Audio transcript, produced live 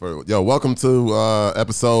Welcome to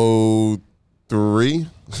episode 3.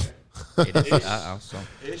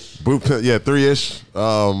 Booth Pimp, 3-ish.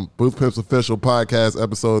 Booth Pimp's official podcast,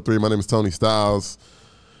 episode 3. My name is Tony Styles.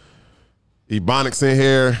 Ebonics in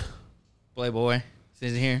here. Playboy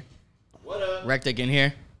is in here. What up? Rectic in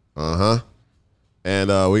here. And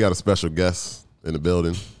we got a special guest in the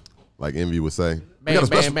building, like Envy would say. We got a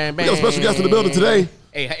special guest in the building today.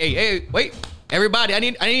 Hey, wait. Everybody, I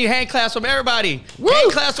need hand claps from everybody. Woo!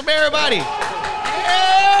 Hand claps from everybody.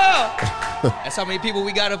 Yeah! That's how many people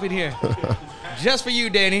we got up in here. Just for you,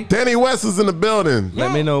 Danny. Danny West is in the building.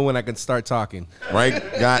 Let me know when I can start talking. Right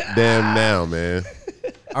goddamn now, man.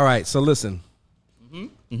 All right, so listen.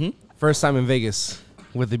 First time in Vegas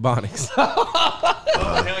with Ebonics.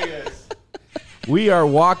 Oh, hell yes. We are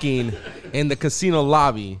walking in the casino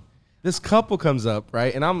lobby. This couple comes up,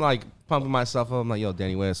 right? And I'm like pumping myself up. I'm like, yo,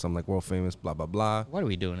 Danny West. I'm like world famous, blah, blah, blah. Why are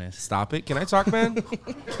we doing this? Stop it. Can I talk, man?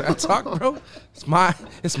 Can I talk, bro? It's my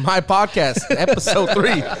podcast, episode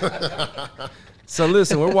 3. So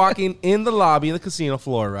listen, we're walking in the lobby of the casino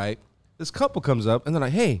floor, right? This couple comes up and they're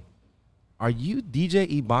like, hey, are you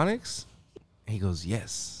DJ Ebonics? And he goes,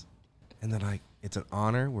 yes. And they're like, it's an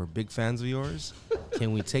honor. We're big fans of yours.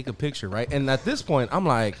 Can we take a picture, right? And at this point, I'm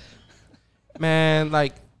like, man,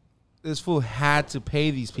 like, this fool had to pay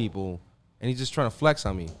these people, and he's just trying to flex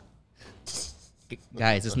on me.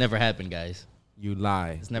 Guys, it's never happened, guys. You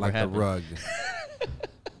lie. It's never like happened. the rug.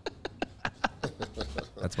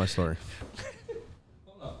 That's my story.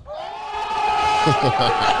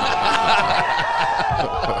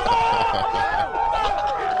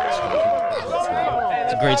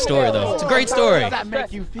 It's a great story, though. It's a great story. I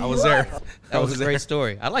was there. That was a great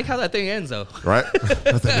story. I like how that thing ends, though. Right?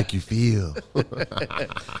 How does that make you feel?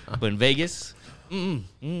 But in Vegas, it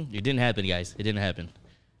didn't happen, guys. It didn't happen.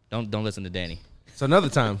 Don't listen to Danny. So another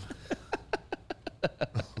time,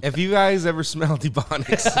 if you guys ever smelled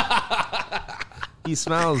Ebonics, he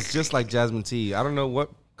smells just like Jasmine tea. I don't know what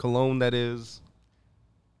cologne that is,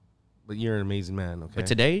 but you're an amazing man, okay? But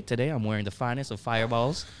today I'm wearing the finest of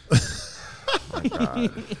fireballs. My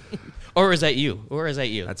God. Or is that you?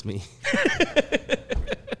 That's me.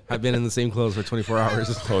 I've been in the same clothes for 24 hours.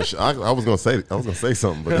 Oh, I was gonna say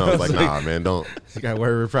something, but no, I was like, nah, man, don't. You got to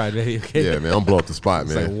wear with pride, baby, okay? Yeah, man, I'm blow up the spot,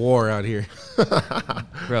 It's man. like war out here.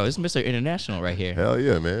 Bro, it's Mr. International right here. Hell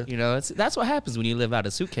yeah, man. You know, that's what happens when you live out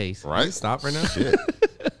a suitcase. Right? Stop right now. Shit.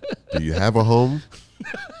 Do you have a home?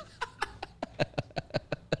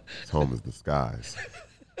 His home is disguised.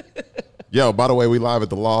 Yo, by the way, we live at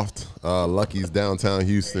the Loft, Lucky's downtown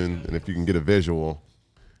Houston, and if you can get a visual,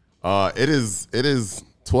 it is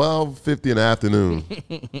 12:50 in the afternoon,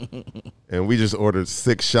 and we just ordered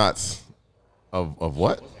 6 shots of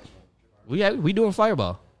what? We doing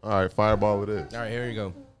Fireball. All right, Fireball it is. All right, here you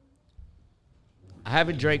go. I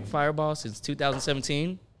haven't drank Fireball since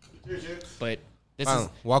 2017, but this is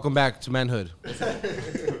Welcome back to manhood.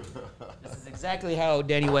 exactly how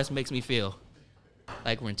Danny West makes me feel.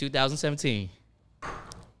 Like we're in 2017.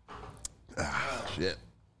 Shit.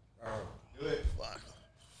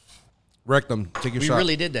 Rectum, take your We shot.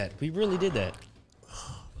 really did that.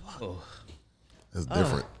 Oh. It's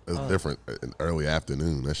different. It's different in early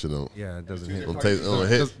afternoon. That shit don't. Yeah, it doesn't hit. Don't taste. Don't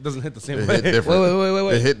hit. Doesn't hit the same It way. hit different.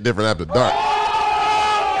 Wait. It hit different after dark.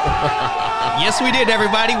 Yes, we did,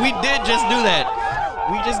 everybody. We did just do that.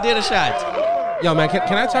 We just did a shot. Yo, man,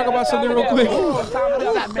 can I talk about something real quick? How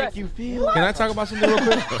does that make you feel? Can I talk about something real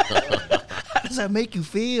quick? How does that make you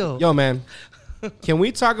feel? Yo, man, can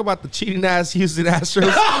we talk about the cheating ass Houston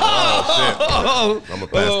Astros? Oh shit. I'm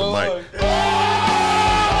gonna pass the mic.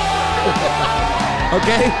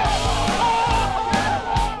 Okay?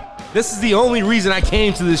 This is the only reason I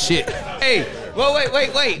came to this shit. Hey,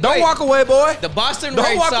 wait. Don't walk away, boy. The Boston Don't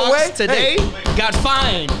Red walk Sox away. today got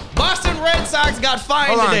fined. Boston Red Sox got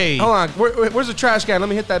fined today. Hold on. Where's the trash can? Let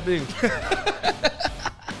me hit that thing.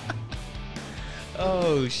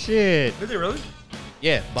 Oh, shit. Is it really?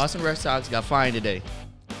 Yeah, Boston Red Sox got fined today.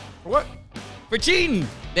 For what? For cheating.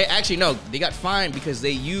 They got fined because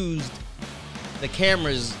they used the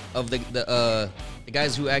cameras of the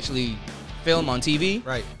guys who actually film on TV.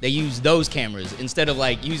 Right. They used those cameras instead of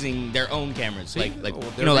like using their own cameras, See?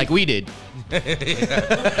 like we did.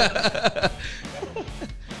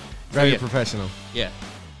 Very yeah. professional. Yeah.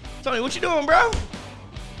 Tony, what you doing, bro?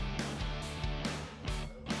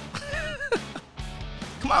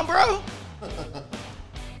 Come on, bro.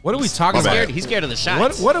 What are we talking My bad. about? He's scared of the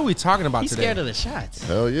shots. What are we talking about He's today? scared of the shots.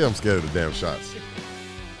 Hell yeah, I'm scared of the damn shots.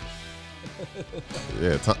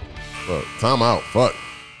 Yeah, time out. Fuck.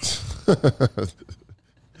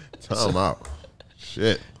 Time out.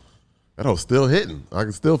 Shit. That hoe's still hitting. I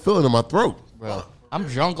can still feel it in my throat. Bro, I'm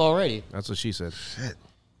drunk already. That's what she said.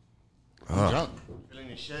 I'm drunk. Feeling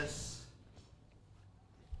your chest.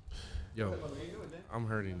 Yo, I'm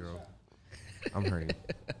hurting, bro. I'm hurting.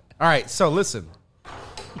 All right, so listen.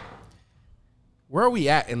 Where are we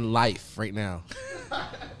at in life right now?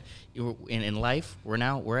 In life,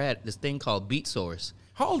 we're at this thing called Beat Source.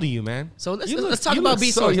 How old are you, man? So let's You talk about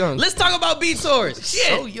Beat so Source. young. Let's talk about Beat Source. Shit.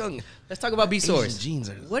 So young. Let's talk about Beat Source. Asian genes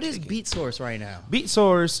are What is Beat Source right now? Beat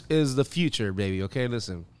Source is the future, baby. Okay,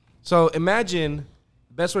 listen. So imagine,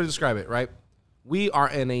 best way to describe it, right? We are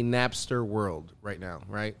in a Napster world right now,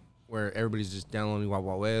 right? Where everybody's just downloading Wild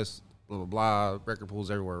Wild West, blah, blah, blah, record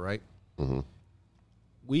pools everywhere, right? Mm-hmm.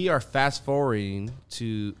 We are fast forwarding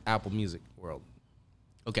to Apple Music world.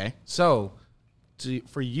 Okay. So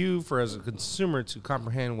for you, as a consumer, to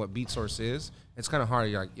comprehend what Beat Source is, it's kind of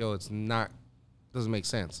hard. You're like, yo, doesn't make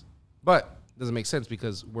sense. But it doesn't make sense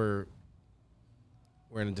because we're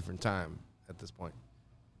in a different time at this point.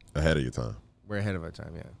 Ahead of your time. We're ahead of our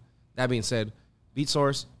time, yeah. That being said, Beat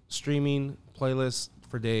Source, streaming, playlists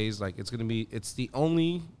for days, like it's the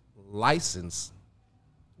only licensed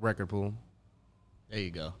record pool There you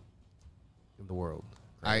go. in the world.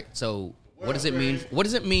 All right. So what does it mean? What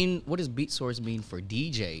does it mean? What does Beat Source mean for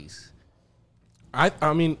DJs?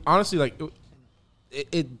 I mean, honestly, like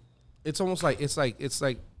it's almost like it's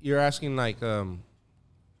like you're asking like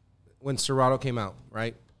when Serato came out,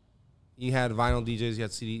 right? You had vinyl DJs, you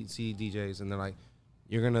had CD DJs, and they're like,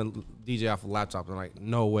 you're gonna DJ off a laptop. They're like,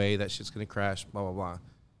 no way, that shit's gonna crash, blah blah blah.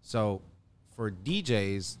 So for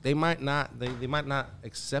DJs, they might not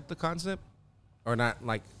accept the concept or not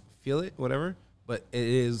like feel it, whatever. But it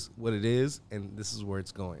is what it is, and this is where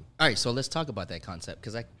it's going. All right, so let's talk about that concept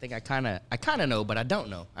because I think I kind of know, but I don't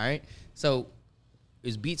know. All right, so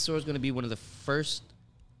is Beat Source going to be one of the first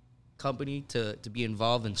company to be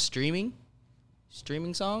involved in streaming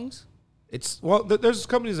songs? There's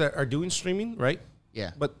companies that are doing streaming, right?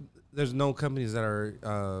 Yeah, But there's no companies that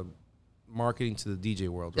are marketing to the DJ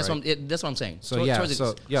world, that's right? what I'm saying. So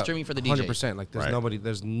streaming for the DJ. 100%. Like there's Right.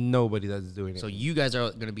 nobody that's doing it. So you guys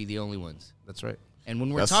are going to be the only ones. That's right. And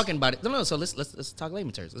when we're talking about it, no. So let's talk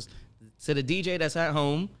layman terms. So the DJ that's at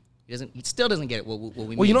home, he still doesn't get it. What we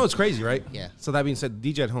mean. Well, you know what's crazy, right? Yeah. So that being said,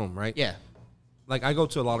 DJ at home, right? Yeah. Like I go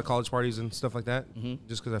to a lot of college parties and stuff like that, Mm-hmm.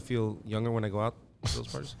 just because I feel younger when I go out to those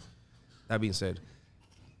parties. That being said,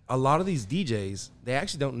 a lot of these DJs, they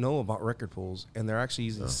actually don't know about record pools, and they're actually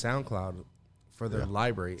using SoundCloud for their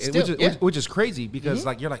library, which is crazy because Mm-hmm.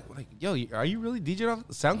 like you're like, yo, are you really DJing off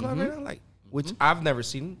SoundCloud right now? Like, which I've never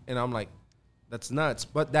seen, and I'm like, that's nuts.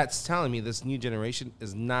 But that's telling me this new generation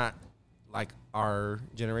is not like our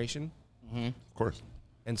generation, Of course.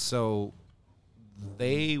 and so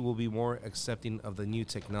they will be more accepting of the new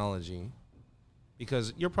technology.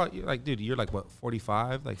 Because you're like, dude, you're like what,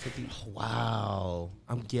 45, like 50? Wow.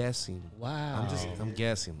 I'm guessing. Wow. I'm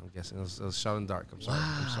guessing. It was shot in dark. I'm sorry.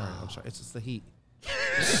 I'm sorry. It's just the heat.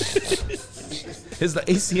 Is the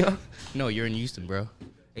AC on? No, you're in Houston, bro.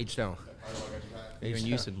 H down. You're in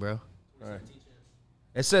Houston, bro.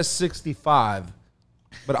 It says 65,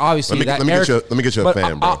 but obviously Let me get you a but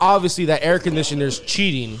fan, bro. obviously that air conditioner's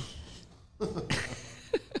cheating.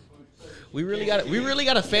 We really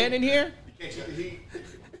got a fan in here?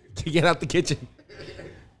 To get out the kitchen.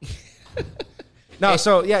 No,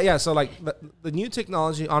 so yeah. So like the new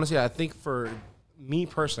technology, honestly, I think for me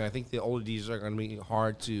personally, I think the older DJs are going to be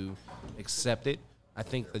hard to accept it. I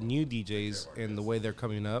think the new DJs and the way they're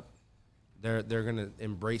coming up, they're going to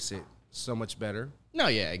embrace it so much better. No,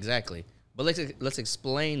 yeah, exactly. But let's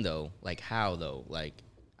explain though, like how though. Like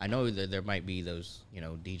I know that there might be those,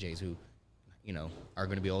 DJs who, are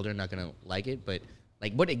going to be older and not going to like it, but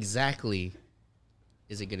like what exactly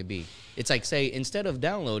is it going to be? It's like, say, instead of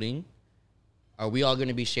downloading, are we all going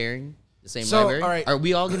to be sharing the same library? All right. Are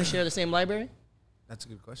we all going to share the same library? That's a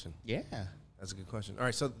good question. Yeah. That's a good question. All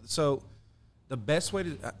right, so the best way to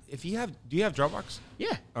do you have Dropbox?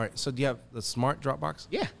 Yeah. All right, so do you have the smart Dropbox?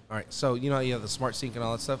 Yeah. All right, so you have the smart sync and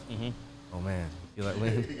all that stuff. Mm-hmm. Oh man, you feel that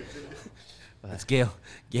wind? That's Gale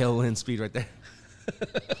wind speed right there.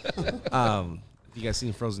 Have you guys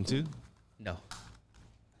seen Frozen 2? No.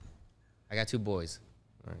 I got 2 boys.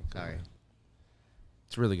 All right, cool. All right.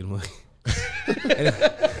 It's a really good movie.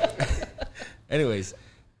 Anyways,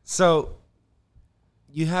 so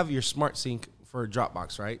you have your smart sync for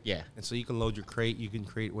Dropbox, right? Yeah. And so you can load your crate, you can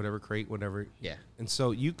create whatever. Yeah. And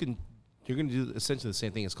so you're going to do essentially the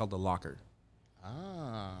same thing. It's called the locker.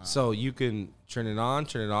 Ah. So you can turn it on,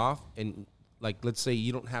 turn it off, and like let's say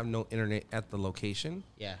you don't have no internet at the location,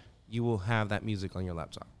 Yeah. you will have that music on your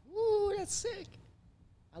laptop. Ooh, that's sick.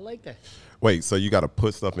 I like that. Wait, so you got to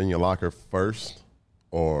put stuff in your locker first,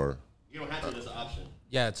 or You don't have to. There's an option.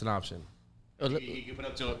 Yeah, it's an option. You can put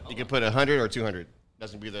up to you can put 100 or 200.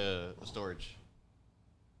 That's gonna be the storage.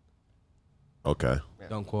 Okay.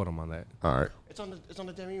 Don't quote him on that. All right. It's on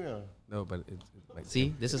the damn email. No, but it might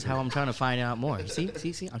See, this is how I'm trying to find out more. See,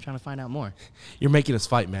 I'm trying to find out more. You're making us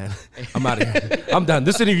fight, man. I'm out of here. I'm done.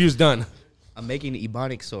 This interview's done. I'm making the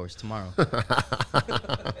Ebonics source tomorrow.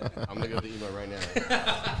 I'm looking at the email right now.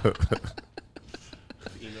 The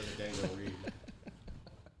email that Dan don't read.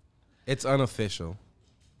 It's unofficial,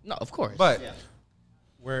 No, of course. but Yeah.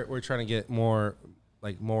 we're trying to get more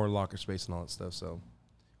locker space and all that stuff. So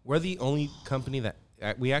we're the only company that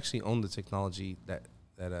we actually own the technology that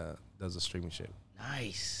does the streaming shit.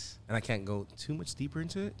 nice. And I can't go too much deeper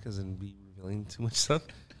into it because it'd be revealing too much stuff.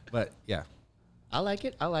 But yeah, I like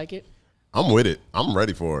it. I'm with it. I'm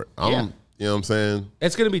ready for it. Yeah. You know what I'm saying?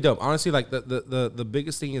 it's gonna be dope. Honestly, like the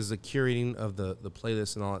biggest thing is the curating of the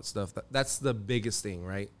playlist and all that stuff. That's the biggest thing,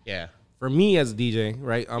 right? Yeah. For me as a DJ,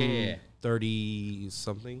 right? I'm Yeah. 30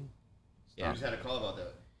 something. Yeah. I just had a call about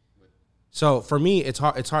that. So for me, it's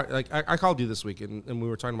hard. It's hard. Like I called you this week, and we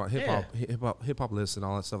were talking about hip hop lists and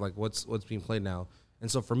all that stuff. Like what's being played now. And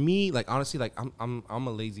so for me, like honestly, like I'm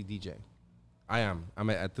a lazy DJ. I am. I'm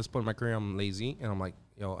at this point in my career, I'm lazy, and I'm like,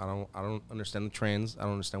 yo, I don't understand the trends. I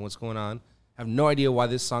don't understand what's going on. I have no idea why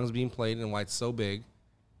this song's being played and why it's so big.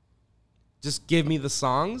 Just give me the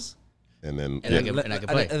songs, And then And I can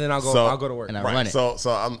play. and then I'll go. So- I'll go to work. And I run it. So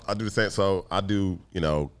I do the same. So I do,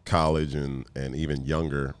 college and even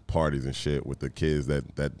younger parties and shit with the kids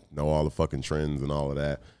that know all the fucking trends and all of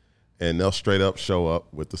that. And they'll straight up show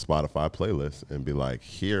up with the Spotify playlist and be like,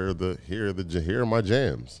 here are my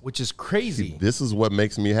jams. Which is crazy. This is what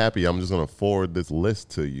makes me happy. I'm just gonna forward this list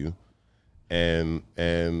to you. And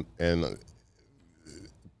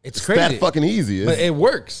It's crazy. that fucking easy. But it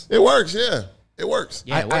works. It works, yeah. It works.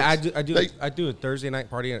 Yeah, it works. I do a Thursday night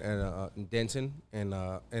party in Denton,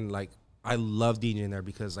 and like I love DJing there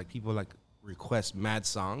because like people like request mad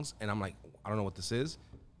songs, and I'm like, I don't know what this is.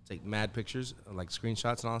 Take mad pictures, like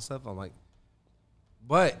screenshots and all that stuff. I'm like,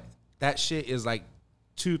 but that shit is like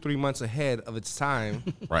 2-3 months ahead of its time.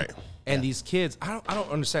 Right. And these kids, I don't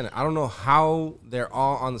understand it. I don't know how they're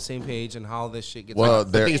all on the same page and how this shit gets. Well, I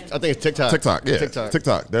think it's TikTok. TikTok, yeah. TikTok.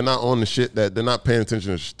 TikTok. They're not on the shit they're not paying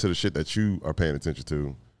attention to the shit that you are paying attention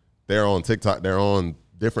to. They're on TikTok. They're on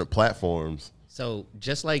different platforms. So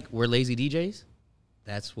just like we're lazy DJs,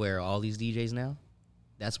 that's where all these DJs now,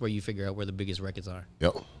 that's where you figure out where the biggest records are.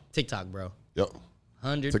 Yep. TikTok, bro. Yep.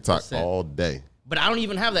 100%. TikTok all day. But I don't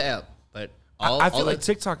even have the app. But I feel like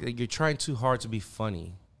TikTok, like, you're trying too hard to be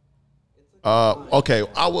funny. Okay,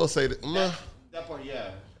 I will say that. That part, yeah.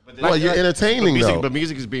 But Well, you're entertaining though. But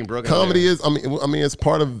music is being broken. Comedy is. I mean, it's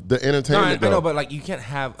part of the No, entertainment. I know, though. but like you can't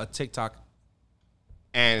have a TikTok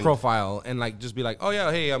and profile and like just be like, oh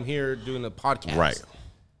yeah, hey, I'm here doing a podcast. Right.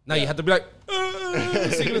 Now you have to be like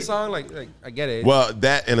singing a song. Like I get it. Well,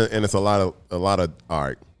 that and it's a lot of. All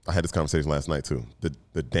right, I had this conversation last night too.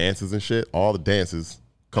 The dances and shit. All the dances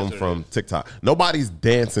come from TikTok. Nobody's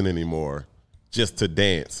dancing anymore just to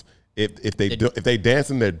dance. If they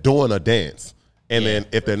dancing, they're doing a dance, and then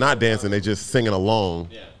if they're not dancing, they just singing along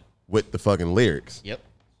with the fucking lyrics. Yep.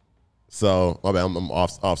 So I'm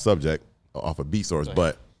off subject, off a beat source,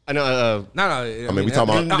 but I know. no. I mean, we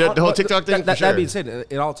talking about the whole TikTok thing, for That sure. being said,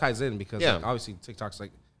 it all ties in because Yeah. like, obviously TikTok's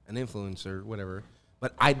like an influencer, whatever.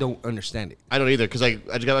 But I don't understand it. I don't either because like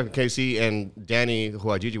I just got back from KC and Danny, who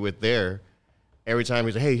I DJ with there, every time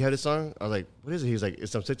he's like, "Hey, you have this song?" I was like, "What is it?" He's like,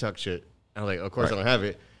 "It's some TikTok shit." And I'm like, "Of course I don't have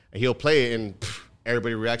it." And he'll play it and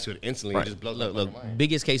everybody reacts to it instantly. Right. It just blows Look, my mind.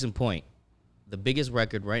 biggest case in point. The biggest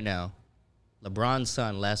record right now, LeBron's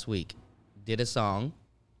son last week did a song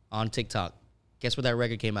on TikTok. Guess where that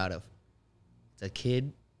record came out of? It's a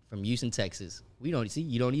kid from Houston, Texas. You don't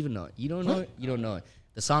even know it. You don't know it. You don't know it.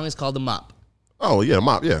 The song is called The Mop. oh yeah,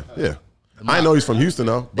 Mop, yeah. I didn't know he's from Houston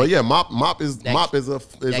though, but yeah, Mop is a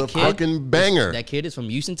kid- fucking banger. That kid is from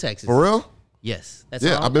Houston, Texas. For real? Yes. That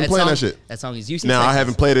Yeah, I've been playing that shit. That song is Houston, Now Texas. I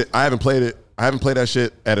haven't played it. I haven't played that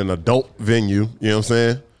shit at an adult venue. You know what I'm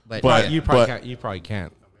saying? But You probably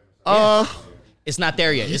can't. It's not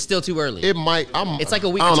there yet. It's still too early. It might. It's like a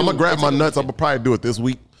week I don't know. or I'm two. gonna grab It's my like a nuts. week I'm gonna probably do it this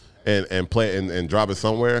week and play it and drop it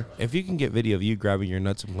somewhere. If you can get video of you grabbing your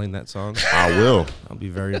nuts and playing that song, I will. I'll be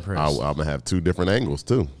very impressed. I'm gonna have two different angles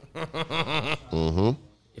too.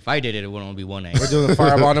 If I did it, it would only be one angle. We're doing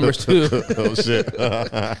Fireball numbers 2. Oh shit.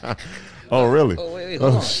 Oh really? Oh, wait,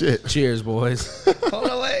 hold Oh on. shit. Cheers, boys. Hold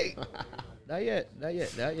on, wait. Not yet.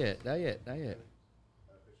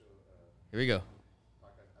 Here we go.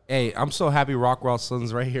 Hey, I'm so happy Rockwell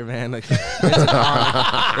Son's right here, man. Like,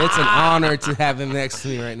 it's an honor to have him next to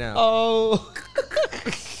me right now. Oh.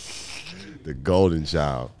 The The golden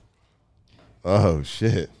child. Oh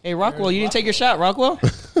shit. Hey, Rockwell, you didn't take your shot, Rockwell?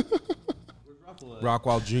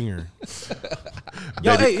 Rockwell Jr.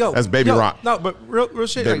 Baby- that's Baby Rock. No, but real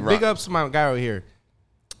shit. Baby Like, big Rock. ups to my guy over here.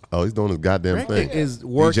 Oh, he's doing his goddamn Rec thing. Dick is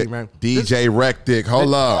working, DJ, man. DJ Rec Dick,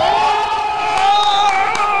 hold up.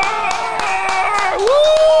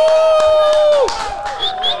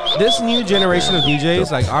 This new generation of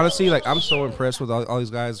DJs, like honestly, like I'm so impressed with all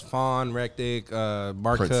these guys. Fawn, Rectic,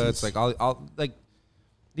 Mark Princess. Cuts, like all like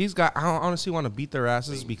these guys. I honestly want to beat their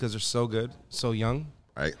asses because they're so good, so young.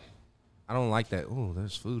 Right? I don't like that. Oh,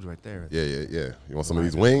 there's food right there. Yeah. You want some of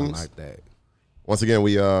these I wings? like that. Once again,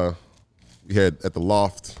 we here at the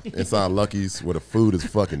loft inside Lucky's where the food is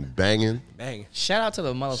fucking banging. Bang. Shout out to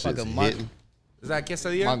the Shit's motherfucker Mark, hitting. Is that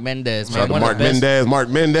quesadilla? Mark Mendez, Shout out man. to One Mark of the best, Mendez. Mark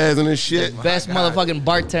Mendez and this shit. best motherfucking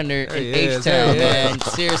bartender There he in is, H-Town, there he is. man.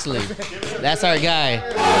 Seriously. That's our guy.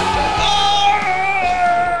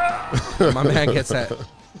 My man gets that.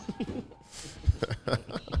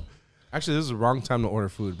 Actually, this is the wrong time to order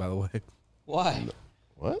food, by the way. Why?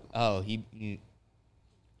 What? Oh, he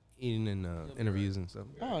Eating in interviews and stuff.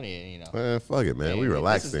 oh, yeah, you know. Man, fuck it, man. We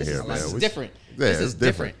relaxed in here, man. This is We- different. Yeah, This it's is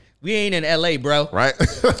different. different. We ain't in LA, bro. Right?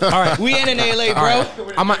 All right. We ain't in LA, bro. All right.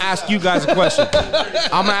 I'm gonna ask you guys a question.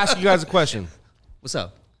 What's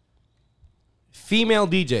up? Female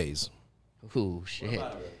DJs. Ooh, shit.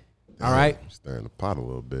 All right. Stirring the pot a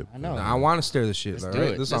little bit. I know. Now, I want to stir the shit. All do right.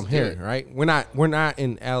 it. This is Let's I'm do hearing. it. Right. We're not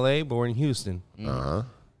in LA, but we're in Houston. Uh-huh.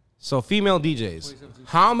 So female DJs.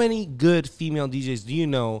 How many good female DJs do you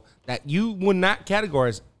know that you would not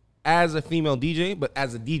categorize as a female DJ, but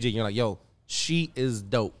as a DJ, you're like, yo, she is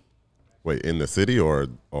dope. Wait, in the city or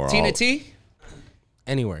Tina all- T?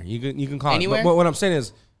 Anywhere you can call Anywhere? it. But what I'm saying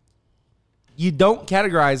is, you don't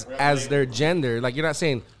categorize as their gender. Like you're not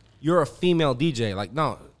saying you're a female DJ. Like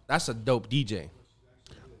no, that's a dope DJ.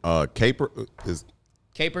 Caper is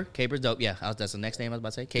Caper's dope. Yeah, that's the next name I was about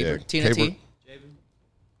to say. Caper. Yeah, Tina Caper. T.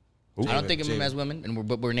 I don't think of them as women,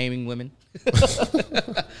 but we're naming women.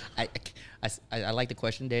 I like the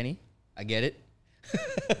question, Danny. I get it.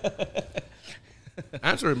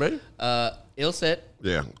 Answer it, baby. Ill set.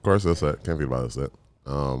 yeah, of course that's that. Can't be about that.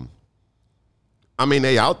 I mean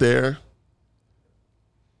they out there.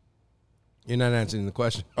 You're not answering the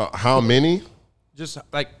question. How many? Just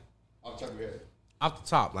like off the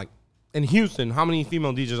top, like in Houston, how many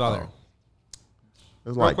female DJs are there?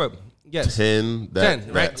 There's Real like quick. Yes. 10.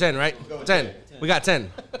 10, right? 10, right? 10. We got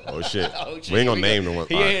 10. Oh shit. shit, We ain't gonna here we name go. the one.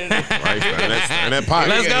 Yeah. All right, stirring that pot.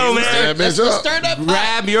 Let's go, man. Stir that Let's bitch up. stir that pot.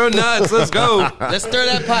 Grab your nuts. Let's go. Let's stir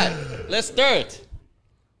that pot. Let's stir it.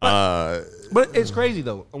 But it's crazy,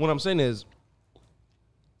 though. What I'm saying is,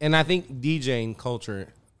 and I think DJing culture,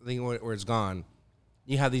 I think where it's gone,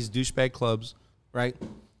 you have these douchebag clubs, right?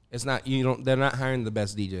 It's not, they're not hiring the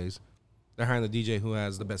best DJs. They're hiring the DJ who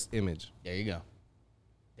has the best image. There you go.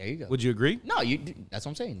 There you go. Would you agree? No, that's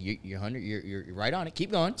what I'm saying. You're 100. You're right on it.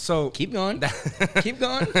 Keep going. So keep going. Keep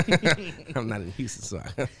going. I'm not in Houston, so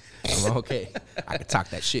I'm okay. I can talk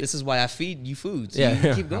that shit. This is why I feed you food. So Yeah,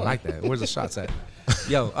 you keep going. I like that. Where's the shots at?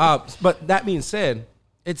 Yo, but that being said,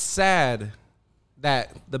 it's sad that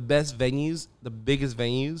the best venues, the biggest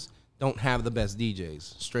venues, don't have the best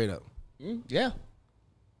DJs. Straight up, Yeah.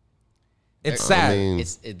 it's I sad.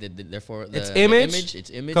 mean, Therefore, it's the image, It's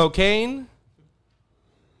image. cocaine,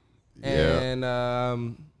 yeah. and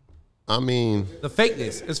I mean, the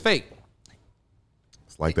fakeness. It's fake.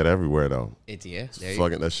 it's like that everywhere though. It's yeah. There you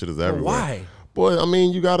Fucking that shit is everywhere. Why? Boy, I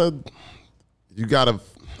mean, you gotta.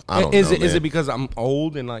 I don't Is know, it man. because I'm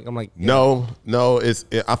old and I'm like No.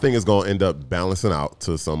 I think it's gonna end up balancing out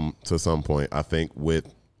to some point. I think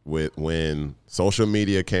with when social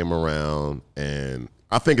media came around, and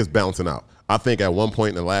I think it's balancing out. I think at one point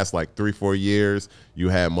in the last like 3-4 years, you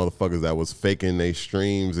had motherfuckers that was faking their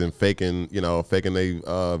streams and faking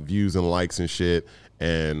their views and likes and shit,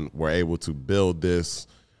 and were able to build this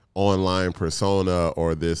online persona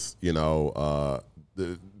or this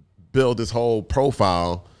build this whole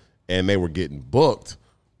profile, and they were getting booked,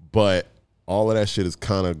 but all of that shit is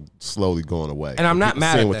kind of slowly going away. And I'm not People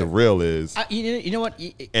mad seeing at what that. the real is, you know what?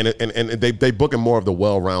 and they booking more of the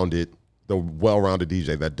well-rounded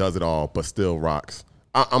DJ that does it all but still rocks.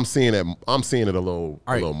 I'm seeing it. I'm seeing it a little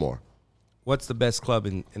more. What's the best club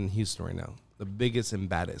in Houston right now? The biggest and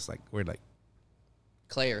baddest. Like we're like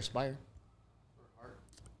Clay or Spire.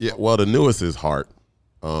 Yeah. Well, the newest is Heart.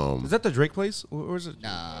 is that the Drake place? Or is it?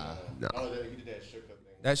 Nah.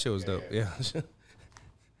 That shit was dope. Yeah.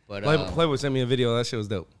 But Playboy sent me a video. That shit was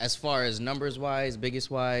dope. as far as numbers wise,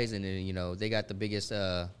 biggest wise, and then, they got the biggest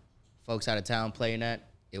folks out of town playing that,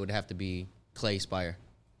 it would have to be Clay Spire.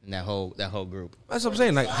 in that whole group. That's what I'm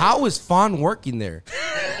saying. Like, how is Fawn working there?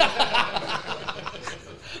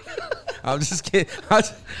 I'm just kidding.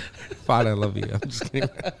 Fawn, I love you. I'm just kidding.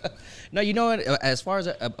 No, you know what? As far as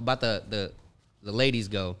about the ladies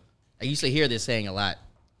go, I used to hear this saying a lot,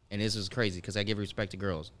 and this is crazy because I give respect to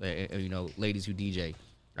girls. You know, ladies who DJ.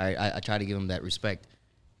 I try to give them that respect.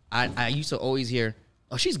 I used to always hear,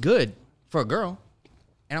 "Oh, she's good for a girl,"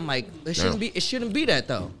 and I'm like, it shouldn't be that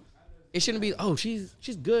though. It shouldn't be. Oh, she's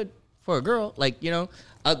good for a girl. Like, you know,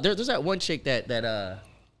 there's that one chick that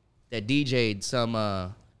DJ'd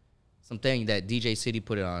something that DJ City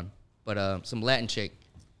put it on, but some Latin chick.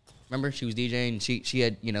 Remember, she was DJing. She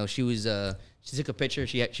had, you know, she took a picture.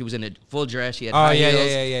 She was in a full dress. She had high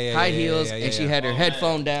heels, and she had her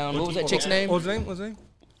headphone down. What was that chick's name? What was her name?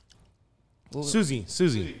 Susie.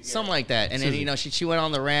 Something like that. And then, you know, she went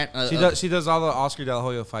on the rant. She does all the Oscar De La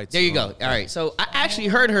Hoya fights. There you go. All right. So I actually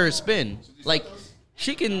heard her spin. Like,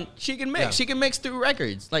 she can mix. Yeah. She can mix through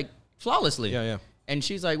records like flawlessly. Yeah. And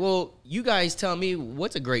she's like, well, you guys tell me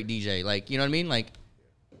what's a great DJ. Like, you know what I mean? Like,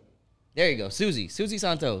 there you go. Susie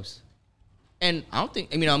Santos. And I don't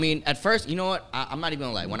think, at first, you know what? I'm not even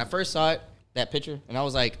gonna lie. When I first saw it, that picture, and I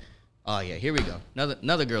was like, oh yeah, here we go.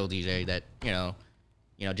 Another girl DJ that, you know,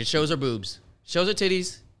 just shows her boobs, shows her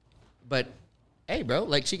titties, but hey, bro,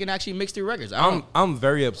 like she can actually mix through records. I'm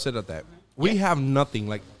very upset at that. We have nothing.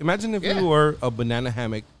 Like, imagine if we were a banana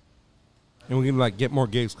hammock, and we can like get more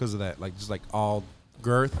gigs because of that. Like, just like all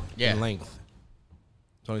girth and length.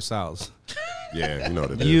 Tony Styles. Yeah, you know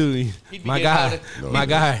what it is. My guy.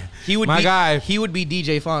 He would be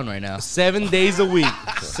DJ Fawn right now. 7 days a week.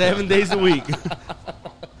 7 days a week.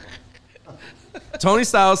 Tony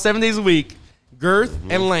Styles, 7 days a week. Girth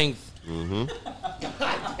and length.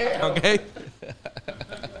 Okay?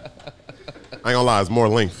 I ain't gonna lie, it's more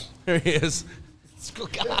length. There he is.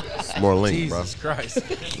 It's more length, Jesus bro. Christ.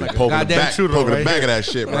 Like poking the back right of that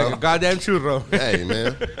shit, bro. Like a goddamn churro. Hey,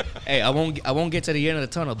 man. Hey, I won't get to the end of the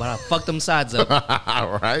tunnel, but I'll fuck them sides up.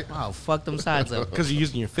 All right. I'll fuck them sides up. Because you're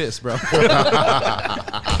using your fist, bro.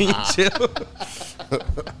 Can you chill?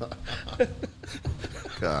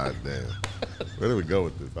 God damn. Where did we go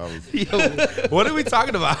with this? What are we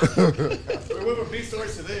talking about? We're moving B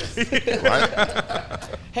stories to this. Right?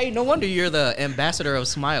 Hey, no wonder you're the ambassador of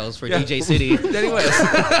smiles for DJ City. Anyways.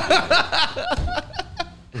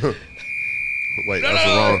 Wait, that's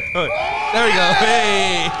the wrong. There we go.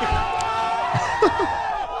 Hey.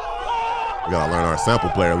 We gotta learn our sample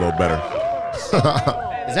player a little better.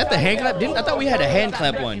 Is that the hand clap? I thought we had a hand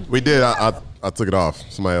clap one. We did. I took it off.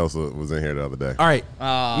 Somebody else was in here the other day. All right.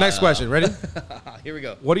 Next question. Ready? Here we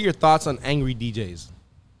go. What are your thoughts on angry DJs?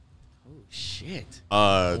 Oh, shit.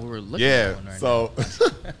 Yeah. Right So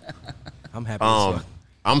I'm happy as fuck.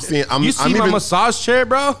 I'm seeing. You see my massage chair,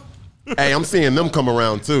 bro? Hey, I'm seeing them come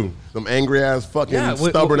around too. Them angry ass, fucking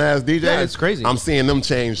stubborn ass DJs. Yeah, it's crazy. I'm seeing them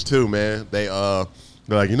change too, man. They're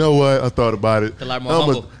like, you know what? I thought about it. They're a lot more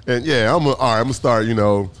humble. And yeah, I'm gonna start.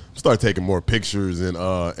 Start taking more pictures and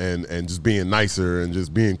just being nicer and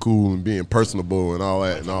just being cool and being personable and all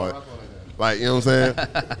that. Like, you know what I'm saying?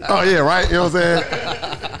 Oh yeah, right. You know what I'm saying?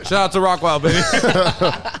 Shout out to Rockwell, baby.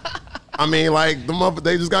 I mean, like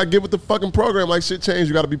they just gotta get with the fucking program. Like shit changed.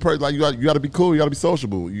 You gotta be like you gotta be cool. You gotta be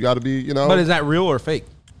sociable. You gotta be, you know. But is that real or fake?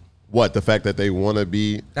 What, the fact that they want to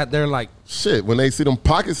be that they're like shit when they see them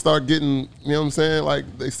pockets start getting, you know what I'm saying?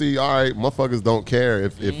 Like they see, all right, motherfuckers don't care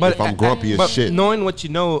if I'm grumpy as shit. Knowing what you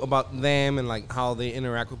know about them and like how they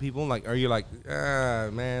interact with people, like, are you like,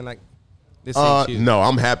 man, like this ain't you? No,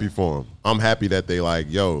 I'm happy for them. I'm happy that they like,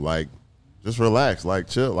 yo, like, just relax, like,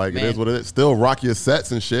 chill, like it is what it is. Still rock your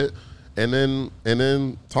sets and shit, and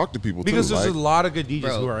then talk to people because too. There's like, a lot of good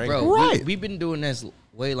DJs who are angry. Right. We've been doing this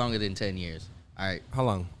way longer than 10 years. All right. How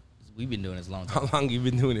long? We've been doing this a long time. How long you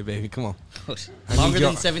been doing it, baby? Come on. Longer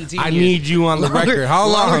than 17 years. I need you on the record. How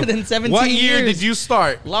long? Longer than 17 What year years. did you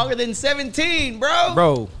start? Longer than 17, bro.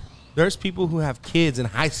 Bro, there's people who have kids in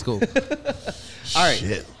high school. All right.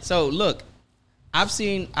 Shit. So look, I've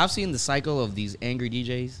seen the cycle of these angry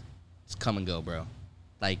DJs. It's come and go, bro.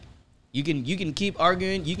 Like you can keep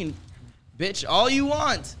arguing, you can bitch all you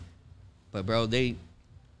want, but bro, they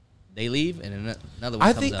leave and another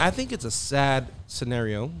one comes up. I think it's a sad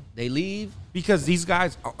scenario. They leave because these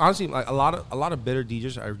guys, honestly, like a lot of better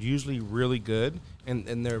DJs are usually really good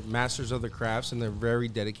and they're masters of their crafts and they're very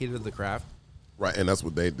dedicated to the craft. Right, and that's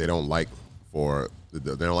what they don't like they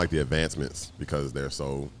don't like the advancements because they're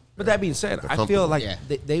so. But that being said, I feel like Yeah.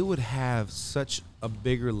 they would have such a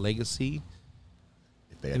bigger legacy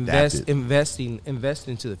They invest adapted. invest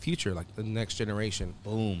into the future, like the next generation.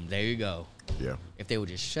 Boom. There you go. Yeah. If they would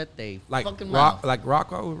just shut their Like fucking mouth.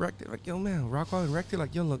 Rockwell erected, like yo man, Rockwell erected,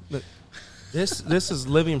 like yo look. This is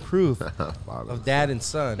living proof of dad and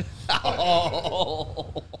son.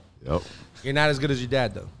 Yep. You're not as good as your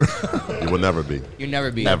dad though. You will never be. You'll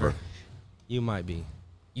never be. Never. You might be.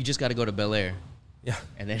 You just got to go to Bel Air. Yeah.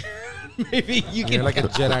 And then maybe you can. You're like a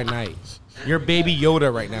Jedi Knight. You're baby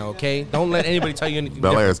Yoda right now, okay? Don't let anybody tell you anything.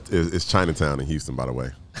 Bel Air different. is Chinatown in Houston, by the way.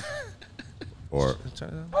 Or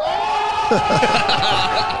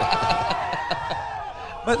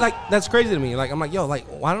But like that's crazy to me. Like I'm like, yo, like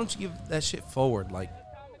why don't you give that shit forward? Like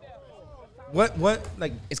what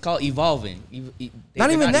like It's called evolving.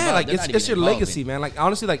 not even that. Like They're it's not your even legacy, evolving. man. Like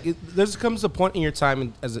honestly, like there comes a point in your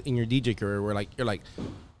time in your DJ career where like you're like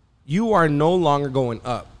you are no longer going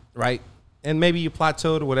up, right? And maybe you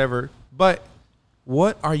plateaued or whatever. But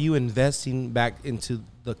what are you investing back into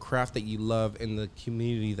the craft that you love and the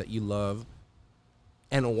community that you love?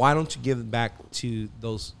 And why don't you give it back to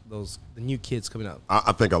the new kids coming up?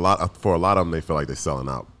 I think for a lot of them, they feel like they're selling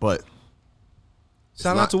out. But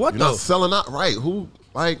Selling out to what you're though? not selling out, right? Who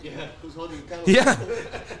like? Yeah,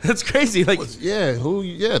 that's crazy. Like Yeah, who?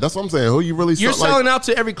 Yeah, that's what I'm saying. Who you really? you're like, selling out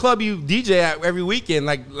to every club you DJ at every weekend,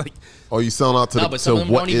 like, or you selling out to No, the, but to some of them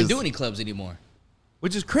what don't even is- do any clubs anymore.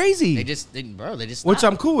 which is crazy. They just stopped. Which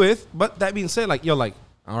I'm cool with. But that being said, like, yo, like,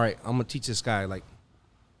 all right, I'm gonna teach this guy, like,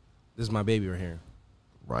 this is my baby right here.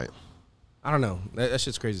 right. I don't know. That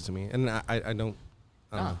shit's crazy to me, and I don't.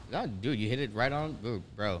 No, dude, you hit it right on,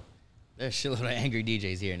 bro. There's a shitload of angry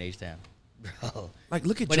DJs here in H-Town, bro. Like,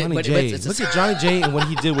 look at But it- Johnny but J. it's- Look at Johnny J. and what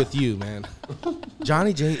he did with you, man.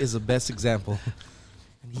 Johnny J. is the best example.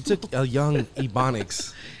 And he took a young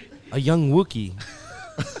Ebonics, a young Wookiee,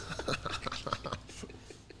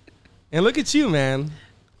 and look at you, man.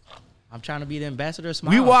 I'm trying to be the ambassador of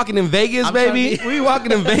Smile. We walking in Vegas, I'm trying to baby. be- We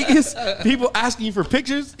walking in Vegas. People asking you for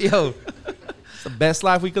pictures. Yo, it's the best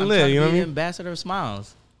life we can I'm live. trying to You know be what I the mean? ambassador of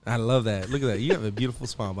Smiles. I love that. Look at that. You have a beautiful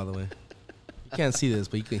smile, by the way. You can't see this,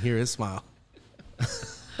 but you can hear his smile.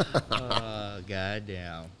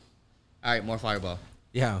 Goddamn. All right, more Fireball.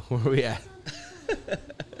 Yeah, where are we at?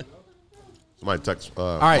 Somebody text.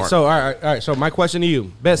 All right, so all right. So my question to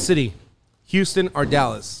you: best city, Houston or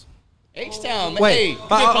Dallas? H-Town, man. Wait, Hey,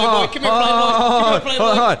 come here, Playboy. Come here, Playboy.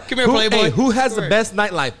 hold on. Come here, Playboy. Hey, who has the Come here. best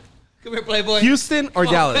nightlife? Come here, Playboy. Houston or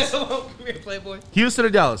Dallas? Come here, Playboy. Houston or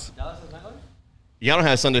Dallas? Y'all don't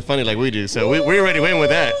have Sunday Funny like we do, so we already win with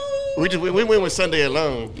that. We win with Sunday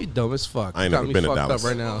alone. You dumb as fuck. I ain't You never got me been to fucked Dallas. up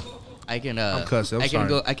right now. I can. I'm cussing. I'm I can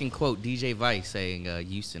sorry. I can quote DJ Vice saying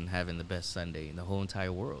Houston having the best Sunday in the whole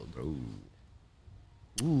entire world.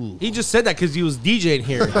 He just said that because he was DJing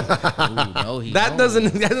here. Ooh, no, he That don't.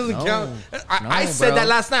 doesn't No. count. I No, said bro. that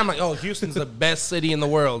last night. I'm like, oh, Houston's the best city in the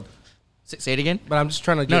world. Say it again. But I'm just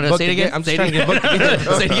trying to get No, booked say it again. I'm Say just it trying to get booked again.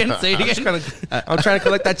 bro. Say it again. Say it I'm just again. I'm trying to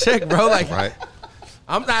collect that check, bro. Like, Right.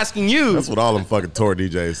 I'm asking you. That's what all them fucking tour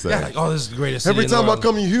DJs say. Yeah, like, oh, this is the greatest city Every in the time I world.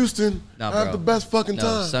 come to Houston, No, I have bro. the best fucking No,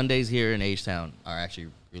 time. Sundays here in H-Town are actually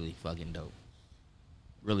really fucking dope.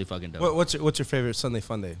 Really fucking dope. What's your favorite Sunday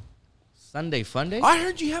fun day? Sunday fun day? I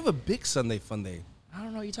heard you have a big Sunday fun day. I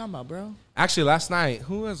don't know what you're talking about, bro. Actually, last night,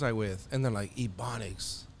 who was I with? And they're like,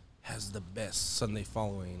 Ebonics has the best Sunday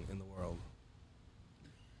following in the world.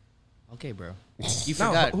 Okay, bro. You No,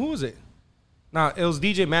 forgot. who was it? No, it was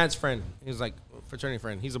DJ Mad's friend. He was like a fraternity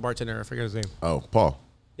friend. He's a bartender. I forget his name. Oh, Paul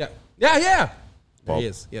Yeah. Yeah. There Paul. he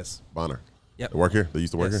is. Yes. Bonner. Yep. They work here? They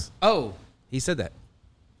used to work Yes. Oh, He said that.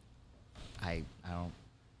 I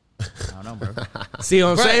don't know, bro. See what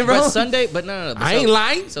I'm saying, bro? But Sunday, but no. But I ain't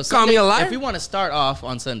lying. Call me a liar. If we want to start off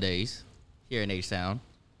on Sundays here in H-Town,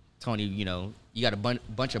 Tony, you know, you got a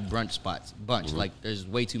bunch of brunch spots. Like, there's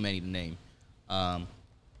way too many to name.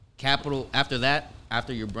 Capitol, after that,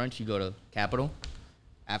 after your brunch, you go to Capitol.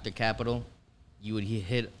 After Capitol, you would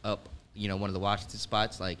hit up, you know, one of the Washington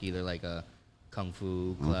spots, like either like a Kung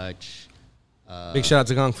Fu, Clutch. Big shout out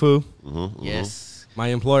to Kung Fu, Yes. my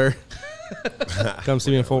employer. Come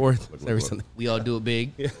see me in Fort Worth every Sunday. We all do it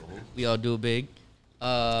big. We all do it big.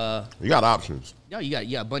 You got options. No, you got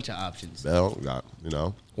a bunch of options. Bell, you got, you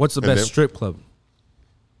know. What's the And best then- strip club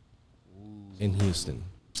in Houston?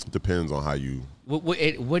 Depends on how you.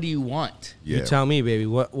 What do you want? Yeah. You tell me, baby.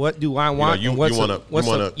 What do I want? You and wanna- what's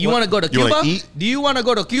you wanna- You want to go to You wanna Cuba? eat? Do you want to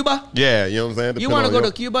go to Cuba? Yeah, you know what I'm saying? You Depend want to on go to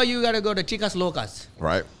your- Cuba? You got to go to Chicas Locas.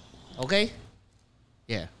 Right. Okay?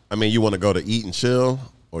 Yeah. I mean, you want to go to eat and chill,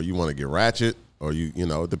 or you want to get ratchet, or you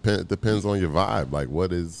know, it depends on your vibe. Like,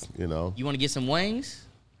 what is, you know? You want to get some wings?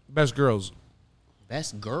 best girls?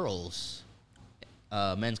 Best girls.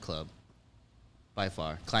 Men's club. by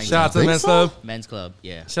far. Klein Shout out to the think men's so? club. Men's Club,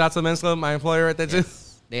 yeah. Shout out to the men's club. My employer right there too.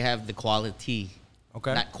 They have the quality,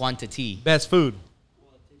 Okay. not quantity. Best food.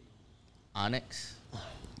 Onyx,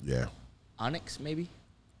 Yeah. maybe.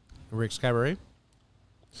 Rick's Cabaret.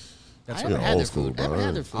 I Yeah, haven't had their old school, food. I haven't bro.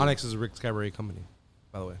 had their food. Onyx is Rick's Cabaret company,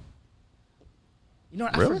 by the way. You know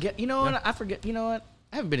what? I Really? forget. You know what? I forget. You know what?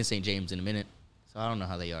 I haven't been to St. James in a minute, so I don't know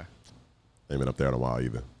how they are. Ain't been up there in a while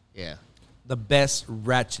either. Yeah. The best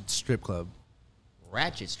ratchet strip club.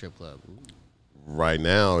 Ratchet strip club. Ooh. Right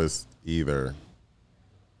now, it's either,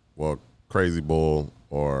 well, Crazy Bull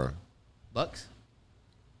or, Bucks?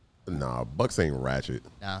 nah, Bucks ain't ratchet.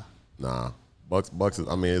 Nah. Nah. Bucks is,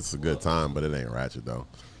 I mean, it's a good time, but it ain't ratchet, though.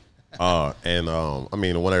 And, I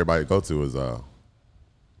mean, the one everybody go to is,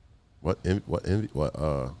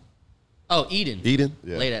 Oh, Eden. Eden?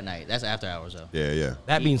 Yeah. Late at night. That's after hours, though. Yeah, yeah.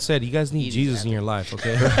 That being said, you guys need Easy Jesus in habit. your life,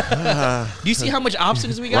 okay? Do you see how much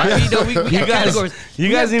options we got? Right. We got you guys, categories. you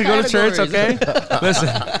We guys have need to go to church, categories. okay?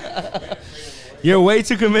 Listen, you're way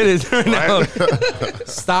too committed right now.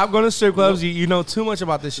 Stop going to strip clubs. You know too much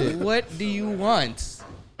about this shit. What do you want?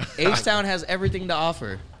 H-Town has everything to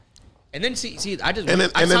offer. And then see, I just And then,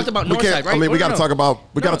 I and then talked about we Northside, can't, right? I mean, we got to talk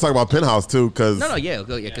about Penthouse too, because No, yeah,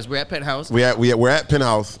 because we're at Penthouse. we're at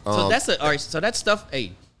Penthouse. So that's all right. So that stuff,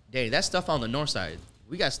 hey, Danny, that stuff on the north side.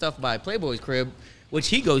 We got stuff by Playboy's crib, which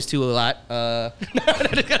he goes to a lot.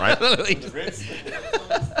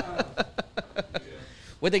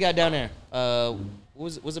 What they got down there?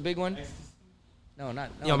 What was a big one? No,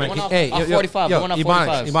 not Yo, the man, one off, hey, off yo, 45. yo, The one off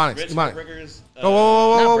Ebonics, 45. Ebonics. Whoa,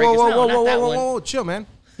 whoa, Not whoa, Breakers, whoa, no, whoa, not whoa, that whoa, one. whoa, chill, man.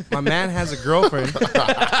 My man has a girlfriend.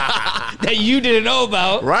 That you didn't know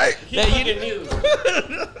about. right. That you didn't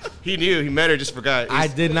know. He knew. He met her, just forgot. I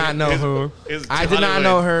did not know her. it's I did not Hollywood.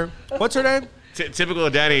 know her. What's her name? Typical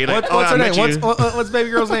of Danny. Like, What's I her met name? you. What's baby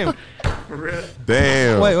girl's name?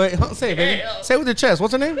 Damn. Wait, say it, baby. Say it with your chest.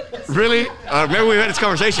 What's her name? Really? Remember we had this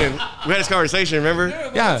conversation? Remember?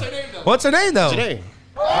 Yeah. What's her name, though? Today.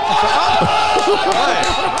 What?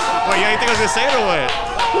 You think I was gonna say it or what?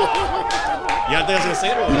 You think I was gonna say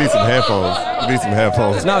it or You what? need some headphones. You need some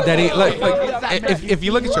headphones. No, Daddy. Look, if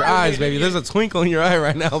you look at your eyes, baby, there's a twinkle in your eye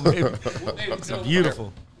right now, baby. It's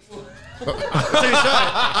beautiful.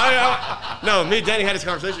 No, me and Danny had this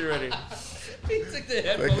conversation already. He took the Take the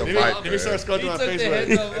headphones. mic, Let me man. start scrolling He through my took the Facebook.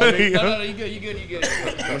 headphones. No, you good.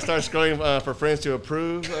 I'm gonna start scrolling for friends to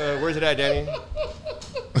approve. Where's it at, Danny?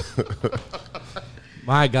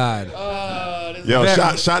 My God. Yo,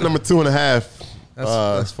 That- shot number 2.5.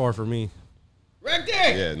 That's far for me. Right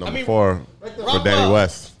there. Yeah, number 4 for Danny Rockwell.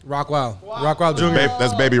 West. Rockwell Jr.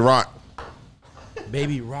 That's Baby Rock.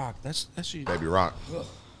 Baby Rock. That's actually. Baby Rock.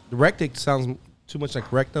 The Rectic sounds too much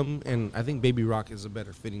like Rectum, and I think Baby Rock is a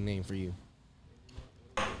better fitting name for you.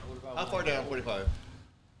 How far down? 45.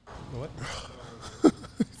 What? Right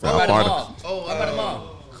by the Hard- mall. Oh, right by the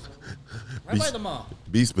mall. Right by the mall.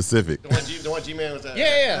 Be specific. The one G-Man was at.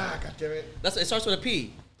 Yeah. God damn it. It starts with a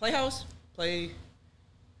P. Playhouse? Play.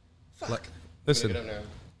 Fuck. Listen, Get up now.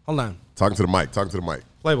 hold on. Talking to the mic.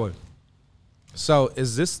 Playboy. So,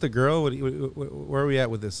 is this the girl? Where are we at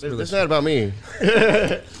with this? It's not about me.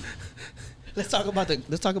 Let's talk about the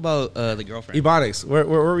girlfriend. Ebonics, where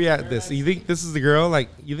are we at with this? You think this is the girl? Like,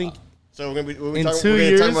 you think So we're gonna In talk, 2 we're gonna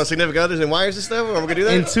years- talk about significant others and wives and stuff. Are we gonna do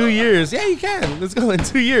that? in 2 years? Yeah, you can. Let's go in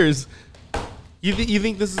 2 years. You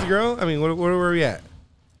think this is the girl? I mean, where are we at?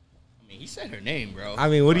 I mean, he said her name, bro. I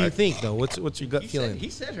mean, what do you think though? What's your gut feeling? He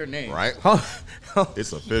said her name. Right? How-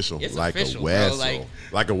 It's official. It's like official, a bro, whistle.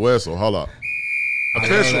 Like a whistle. Hold up.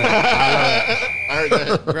 Official. I heard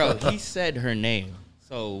that. Bro, he said her name.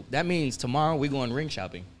 So that means tomorrow we going ring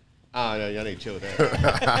shopping. Oh, no, y'all need to chill with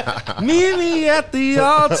that. Meet me at the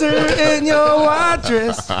altar in your white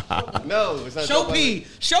dress. No, it's not. Show P.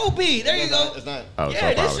 Show P. There you go. It's not. Oh, Yeah,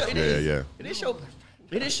 Top it is. Palace. It Yeah, is. yeah. It is show.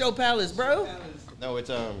 It is Show Palace, bro. No, it's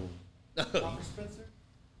No.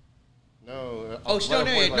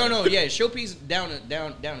 Oh, no, yeah. Show P's down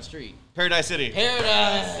the street. Paradise City.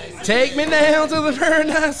 Paradise. Take me down to the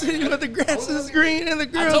paradise city where the grass is green and the I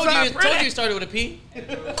girls told are you pretty. it started with a P.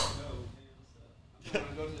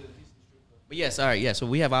 But yes, all right, yeah. So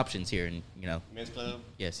we have options here, and Men's Club.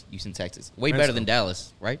 yes, Houston, Texas, way Men's better Club. than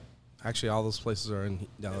Dallas, right? Actually, all those places are in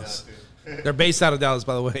Dallas. They're based out of Dallas,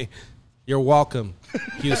 by the way. You're welcome,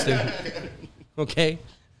 Houston. Okay?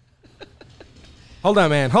 Hold on,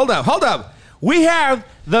 man. Hold up. We have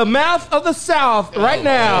the mouth of the South right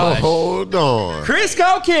now. Hold on.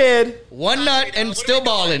 Crisco Kid. One nut and still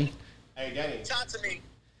balling. Hey, Danny. Talk to me.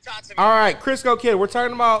 All right, Crisco Kid. We're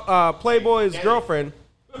talking about Playboy's girlfriend.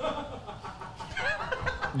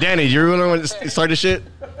 Danny, you really want to start this shit?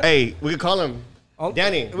 Hey, we could call him.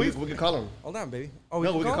 Danny, we can call him. Hold on, baby. Oh,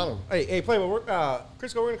 No, we can call him. Hey, Playboy,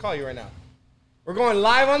 Crisco, we're gonna call you right now. We're going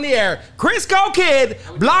live on the air. Crisco Kid,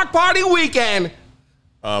 Block Party Weekend.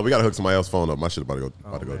 We gotta hook somebody else's phone up. My shit about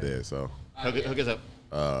to go dead. So Hook us up.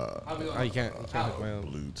 Oh, you can't hook my own.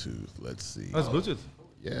 Bluetooth. Let's see. Oh, it's Bluetooth.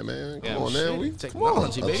 Yeah, man. Yeah, Come on, man. We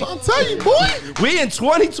Technology, baby. I'm trying to tell you, boy. We in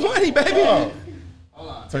 2020, baby. Hold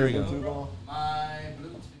on. Here we go. My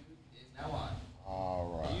Bluetooth is now on.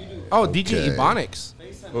 All right. Oh, DJ Okay. Ebonics.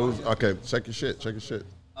 Okay, check your shit.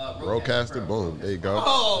 Roadcaster. Boom. There you go.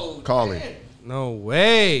 Oh, Calling. No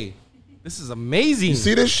way. This is amazing. You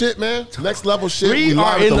see this shit, man? Next level shit. We live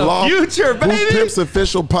are at in the Loft. future, Blue baby. Pimp's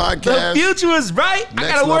official The podcast. future is bright. I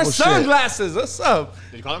Next gotta wear level shit. sunglasses. What's up?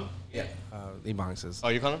 Did you call him? Ebonics says. Oh,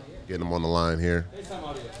 you call him? Getting them on the line here. FaceTime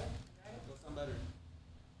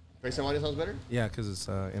audio sounds better? Yeah, because it's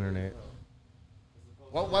internet.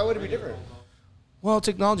 Why would it be different? Well,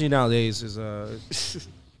 technology nowadays is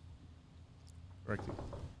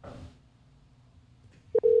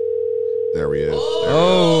There he is.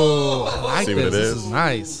 Oh, I like See what this. it This is? is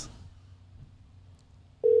nice.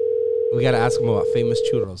 We gotta ask him about famous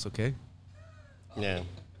churros, okay? Yeah.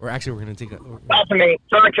 We're gonna take a. Talk to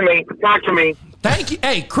me. Thank you.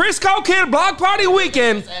 Hey, Crisco Kid Block Party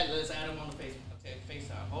Weekend. Let's add him on the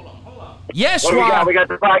FaceTime. Hold on. Yes, What we got? We got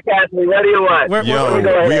the podcast. We ready or what? Yo,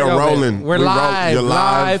 we are rolling. We're We live. You're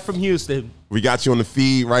Live from Houston. We got you on the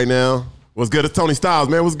feed right now. What's good? It's Tony Styles,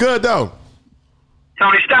 man. What's good, though?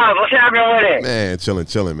 Tony Styles, what's happening with it? Man,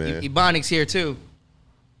 chilling, man. Ebonics here too.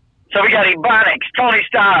 So we got Ebonics, Tony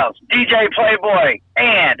Styles, DJ Playboy,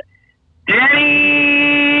 and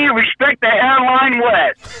Danny Respect the Airline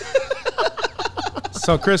West.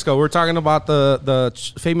 So, Crisco, we're talking about the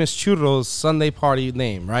famous churros Sunday party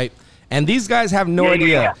name, right? And these guys have no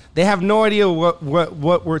idea. Yeah. They have no idea what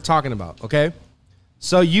we're talking about, okay?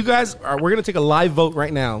 So you guys we're going to take a live vote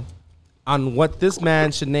right now on what this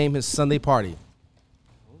man should name his Sunday party.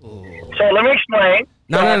 So let me explain.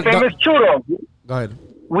 No, famous churros. Go ahead.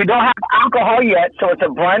 We don't have alcohol yet, so it's a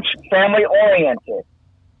brunch family oriented.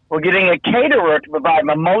 We're getting a caterer to provide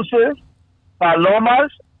mimosas,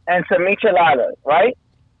 palomas, and some micheladas, right?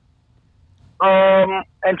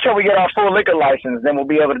 Until we get our full liquor license, then we'll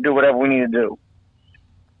be able to do whatever we need to do.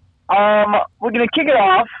 We're going to kick it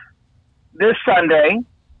off this Sunday.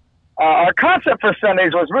 Our concept for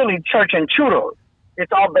Sundays was really church and churros.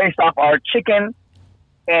 It's all based off our chicken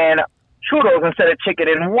and churros instead of chicken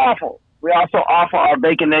and waffles. We also offer our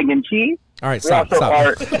bacon, egg, and cheese. All right, We stop. also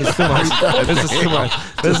are- This is too much.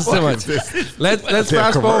 This is too much. Let's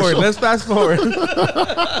fast forward. Let's fast forward.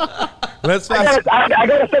 Let's fast. I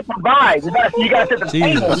gotta set the vibe. You gotta set the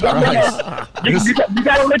table. Jesus Christ. You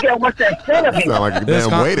gotta look at what's in front of you. Sound like a This,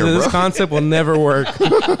 damn waiter, this bro. concept will never work.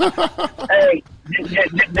 Hey,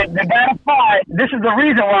 the bad part. This is the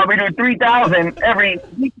reason why we do 3,000 every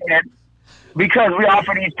weekend, because we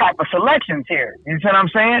offer these type of selections here. You see what I'm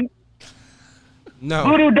saying? No.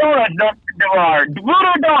 Voodoo Donuts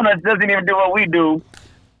doesn't even do what we do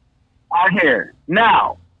out here.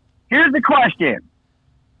 Now, here's the question.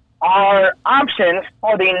 Our options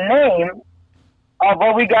for the name of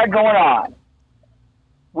what we got going on.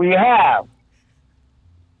 We have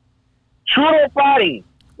Churro Party,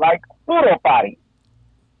 like Churro Party.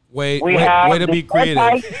 Way We have to the be creative.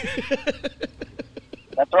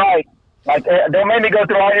 That's right. Like, don't make me go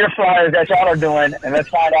through all your flyers that y'all are doing, and let's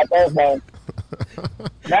find out those names.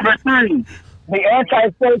 Number 3, the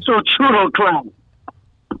Antisocial Churro Club.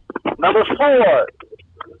 Number 4,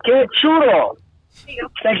 Kid Churro.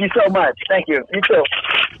 Thank you so much. Thank you. You too.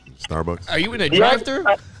 Starbucks. Are you in a drive-through?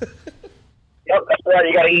 Yep, that's right.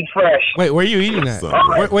 You got to eat fresh. Wait, where are you eating at?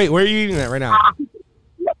 Sorry. Wait, where are you eating at right now?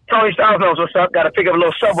 Tony Styles knows what's up. Got to pick up a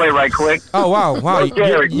little Subway right quick. Oh wow. Let's get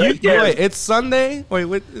it. Let's get it. Wait, it's Sunday. Wait,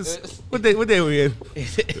 what day? What day are we in?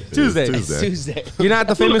 Tuesday. Tuesday. Tuesday. You're not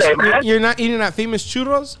the famous. Tuesday, man. You're not eating at famous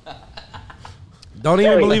churros. Don't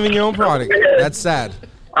even believe in your own product. That's sad.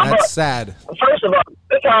 That's sad. First of all,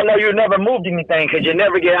 that's how I know you never moved anything, because you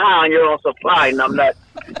never get high on your own supply, and I'm not.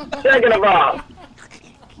 Second of all,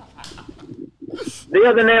 the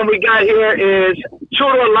other name we got here is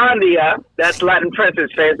Churrolandia. That's Latin Prince's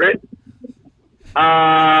favorite.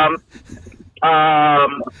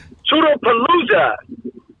 Churropalooza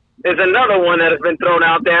is another one that has been thrown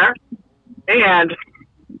out there. And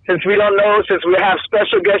since we have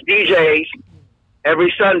special guest DJs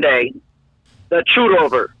every Sunday, the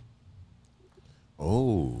Churover.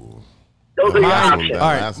 Oh. Those are your Mind- options. All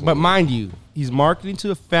right, last but one. mind you, he's marketing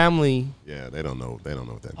to a family. Yeah, they don't know. They don't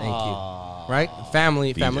know what that Thank means. you. Right,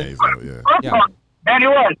 family. DJs, though, yeah. Yeah. Danny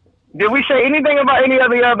West, did we say anything about any of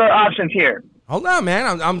the other options here? Hold on,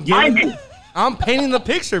 man. I'm Mind giving. you, I'm painting the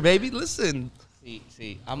picture, baby. Listen.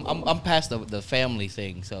 See, I'm past the family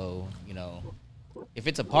thing, so if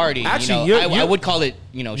it's a party, Actually, I would call it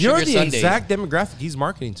You're Sugar the Sundays. exact demographic he's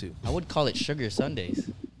marketing to. I would call it Sugar Sundays.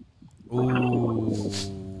 Ooh.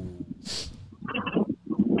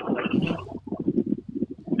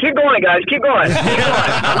 Keep going, guys. Keep going. He's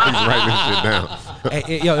writing this shit down.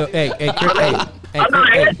 Hey, Chris, I'm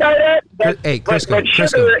not anti that. Hey, Crisco, but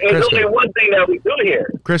sugar is only one thing that we do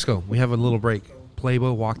here. Crisco, we have a little break.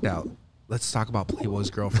 Playboy walked out. Let's talk about Playboy's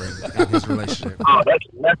girlfriend and his relationship. Oh, let's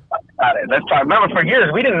talk about it. Let's talk. Remember, for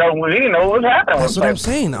years we didn't know what was happening. That's what I'm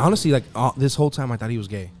saying. Honestly, like this whole time, I thought he was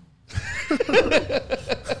gay.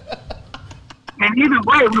 And either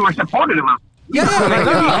way, we were supportive of him. Yeah.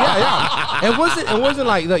 It wasn't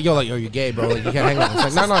like yo, you're gay, bro. Like you can't hang out.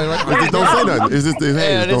 It's like no, like, Just don't say nothing. It's just hey,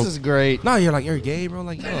 Yeah, this don't- is great. no, you're like you're gay, bro.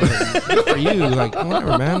 Like, like good for you. Like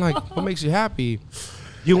whatever, man. Like what makes you happy?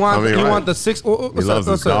 You want right. want the six? He loves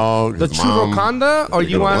his dog, the his churro mom. conda, or They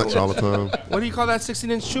you go to want lunch all the time. what do you call that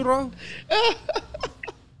 16-inch churro?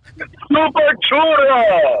 Super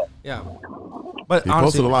churro. Yeah, but He honestly,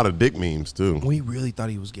 posted a lot of dick memes too. we really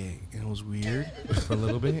thought he was gay, and it was weird for a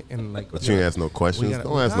little bit, and like. But you ain't ask no questions. We gotta-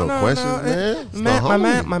 Don't ask no questions, man. It's the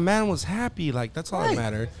homie. My man was happy. Like that's all that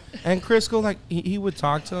mattered. And Crisco, like he would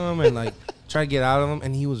talk to him and like try to get out of him,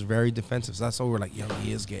 and he was very defensive. So that's why we're like, yo,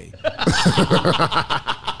 he is gay.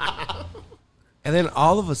 And then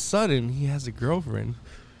all of a sudden, he has a girlfriend.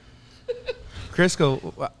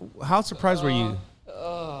 Crisco, how surprised were you?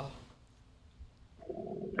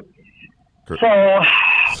 So, I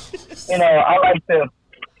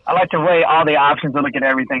like to weigh all the options and look at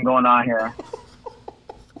everything going on here.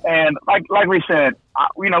 And like we said,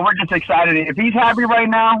 we're just excited. If he's happy right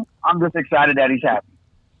now, I'm just excited that he's happy.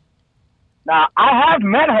 Now, I have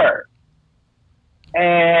met her.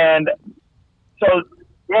 And so,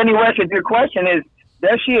 Danny West, if your question is,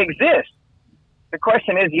 does she exist? The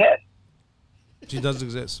question is yes. She does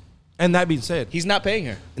exist. And that being said, He's not paying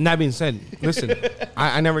her. listen,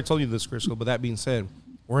 I never told you this, Crisco, but that being said,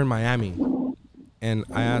 we're in Miami. And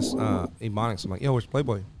I asked Ebonics, I'm like, yo, where's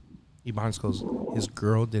Playboy? Ebonics goes, his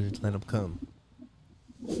girl didn't let him come.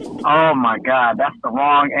 Oh, my God. That's the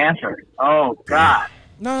wrong answer. Oh, God.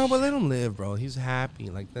 No, but let him live, bro. He's happy.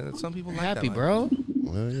 Like some people like Happy, that. bro.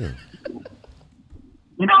 Well, yeah.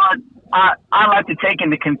 You know what? I like to take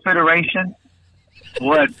into consideration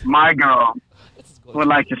what my girl would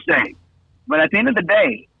like to say. But at the end of the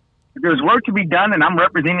day, if there's work to be done and I'm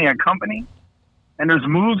representing a company and there's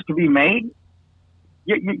moves to be made,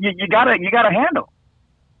 you gotta handle.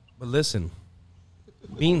 But listen,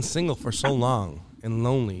 being single for so long and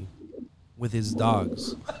lonely with his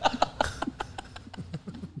dogs,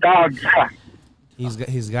 Dogs.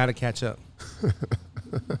 he's got to catch up.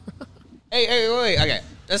 Hey, wait. Okay,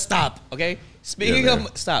 let's stop. Okay. Speaking man.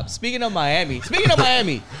 of Miami.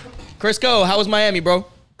 Crisco, how was Miami, bro?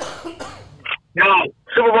 Yo,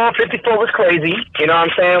 Super Bowl 54 was crazy. You know what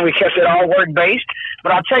I'm saying? We kept it all work-based.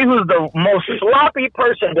 But I'll tell you who's the most sloppy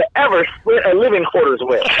person to ever split a living quarters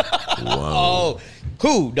with. Oh,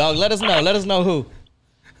 who, dog? Let us know who.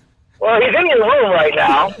 Well, he's in your room right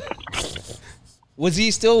now. Was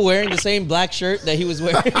he still wearing the same black shirt that he was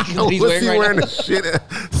wearing? that he's Was he right wearing now? the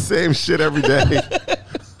same shit every day?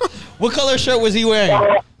 What color shirt was he wearing?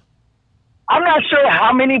 I'm not sure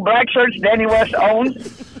how many black shirts Danny West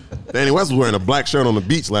owns. Danny West was wearing a black shirt on the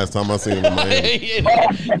beach last time I seen him in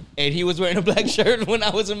Miami. And he was wearing a black shirt when I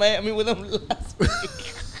was in Miami with him last week.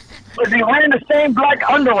 Was he wearing the same black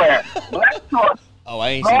underwear? Black shorts. Oh, I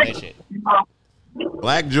ain't seen Black, that shit.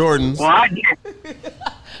 Black Jordans Well, I get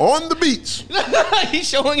on the beach. He's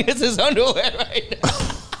showing us his underwear right now.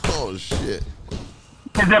 Oh shit.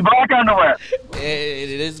 Is it black underwear? It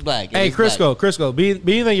is black. Hey, Crisco,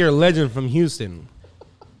 being that you're a legend from Houston,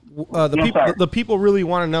 Yes, sir. the people really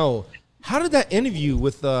want to know, how did that interview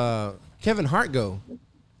with Kevin Hart go?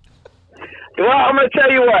 Well, I'm going to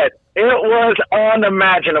tell you what. It was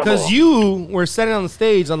unimaginable. Because you were sitting on the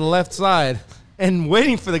stage on the left side and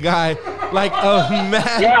waiting for the guy like a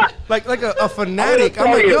mad, Yeah. like a fanatic. I'm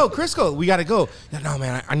tell like, you. yo, Crisco, we gotta go. No,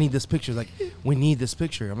 man, I need this picture. Like, we need this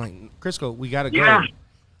picture. I'm like, Crisco, we gotta go. Yeah.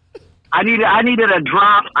 I needed a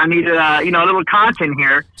drop. I needed a little content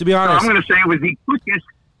here. To be honest, so I'm going to say it was the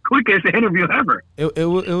quickest interview ever. it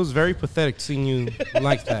was very pathetic seeing you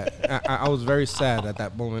like that. I was very sad at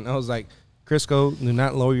that moment. I was like, Crisco, do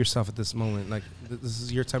not lower yourself at this moment. Like, this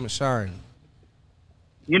is your time to shine.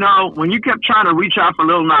 You know, when you kept trying to reach out for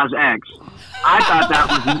Lil Nas X, I thought that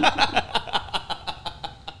was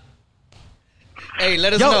Hey,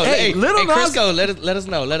 let us Yo, know. hey, Lil Nas- Crisco, let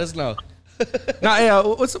us know. Now, hey,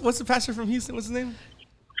 what's the pastor from Houston? What's his name?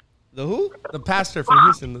 The who? The pastor from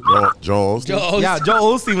Houston. Joel Osteen. Joe. Yeah,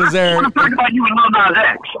 Joel Osteen was there. I want to talk about you and Lil Nas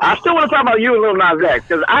X. I still want to talk about you and Lil Nas X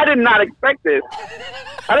because I did not expect this.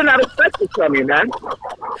 I did not expect this from you, man.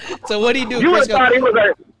 So what do you do? You would Chris have thought he was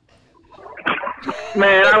a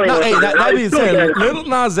man. I don't No, even hey, that being Still said, good. Lil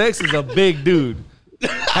Nas X is a big dude.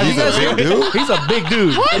 Have you He's a guys big seen- dude? He's a big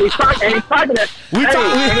dude. And he's talking about We hey,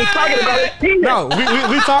 talk- and he's talking about his penis. No, we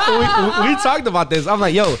talked about this. I'm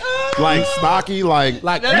like, yo, Like stocky, like he's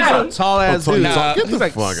a tall ass Oh, dude. tall- get He's the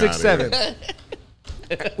like fuck 6'7". outta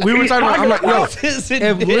We were talking about. I'm like, yo, This is if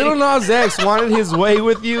Danny- Lil Nas X wanted his way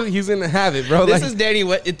with you, he's gonna have it, bro. This Like, is Danny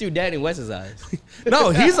through Danny West's eyes. no,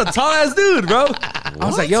 he's a tall ass dude, bro. I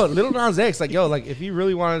was like, yo, Lil Nas X, like, yo, like if he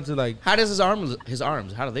really wanted to, like, How does his arms?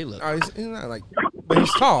 How do they look? he's not like, but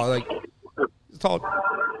he's tall, like, he's tall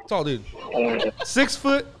dude. 6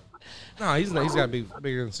 foot. No, he's not. He's got to be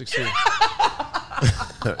bigger than 6'2".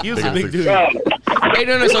 He was a big dude. Bro, Hey,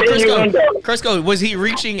 no. So Innuendo. Crisco, was he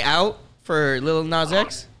reaching out for Lil Nas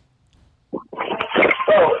X? So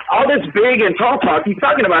all this big and tall talk, he's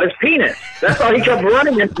talking about his penis. That's all he kept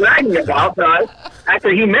running and bragging about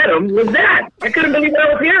after he met him was that. I couldn't believe what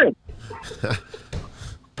I was hearing.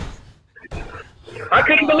 I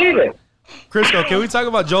couldn't believe it. Crisco, can we talk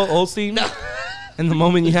about Joel Osteen and the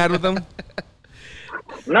moment you had with him?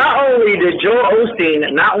 Not only did Joel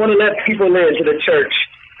Osteen not want to let people into the church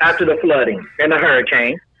after the flooding and the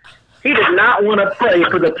hurricane, he did not want to pray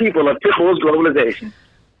for the people of Pitbull's globalization.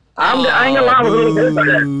 I ain't gonna lie, I was a little hurt by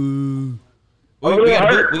that.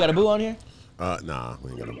 We got a boo on here. nah,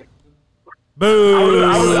 we ain't gonna. Boo.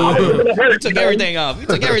 I was a little hurt. You took everything off.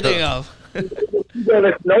 There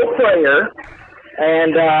was no prayer,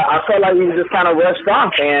 and I felt like we were just kind of rushed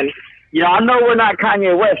off. And, I know we're not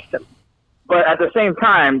Kanye West, but at the same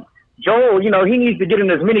time, Joel, he needs to get in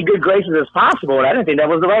as many good graces as possible, and I didn't think that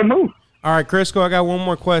was the right move. All right, Crisco, I got one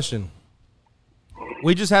more question.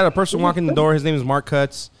 We just had a person walk in the door. His name is Mark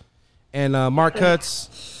Cutts. And Mark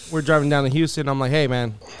Cutts, we're driving down to Houston. I'm like, hey,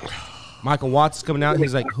 man, Michael Watts is coming out.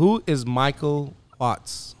 He's like, who is Michael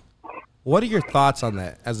Watts? What are your thoughts on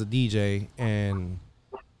that as a DJ and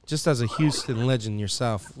just as a Houston legend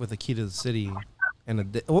yourself with a key to the city?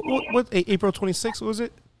 And what April 26th, was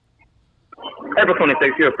it? April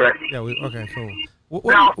 26th, you're correct. Yeah, okay, cool.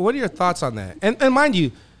 What are your thoughts on that? And mind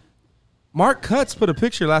you, Mark Cutts put a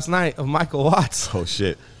picture last night of Michael Watts Oh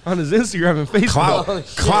shit! on his Instagram and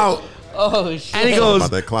Facebook. Clout. Oh shit! And he goes,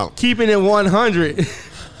 About that clout. keeping it 100.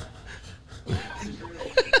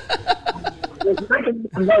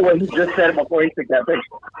 I know what he just said before he took that picture.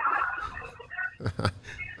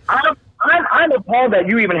 I'm appalled that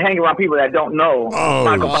you even hang around people that don't know Oh,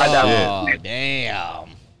 Michael Watts. Oh damn!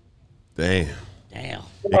 Damn. Damn!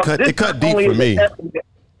 It cut deep for me.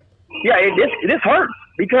 Yeah, this hurts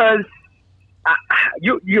because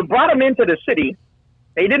you brought him into the city.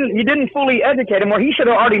 You didn't fully educate him, or he should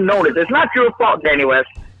have already known it. It's not your fault, Danny West,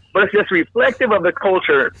 but it's just reflective of the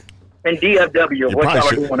culture in DFW. What y'all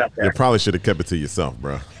are doing up there. You probably should have kept it to yourself,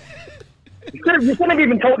 bro. You couldn't have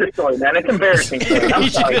even told this story, man. It's embarrassing. I'm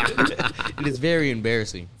sorry. It is very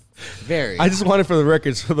embarrassing. Very. I just wanted for the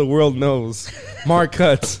records so the world knows. Mark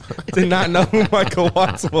Cutts did not know who Michael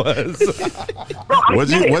Watts was.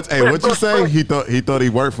 What'd you say? He thought he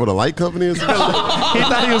worked for the light company or something? He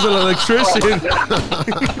thought he was an electrician.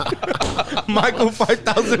 Michael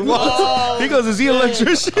 5,000 watts. He goes, is he an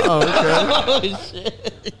electrician? oh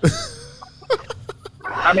shit!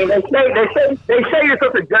 I mean, they say you're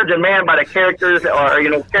supposed to judge a man by the characters,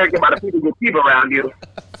 or character by the people you keep around you.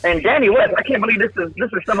 And Danny West, I can't believe this is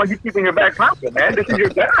someone you keep in your back pocket, man. This is your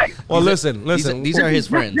guy. Well, listen. These are his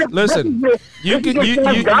friends. Listen, you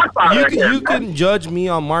can judge me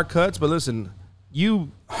on Mark Cutts, but listen,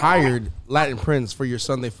 you hired Latin Prince for your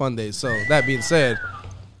Sunday Fun Day. So that being said,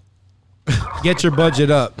 get your budget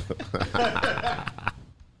up.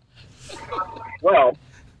 Well,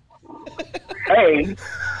 hey,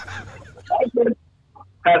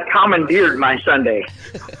 has commandeered my Sunday.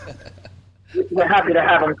 We're happy to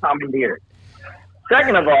have him commandeered.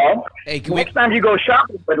 Second of all, Hey, next time you go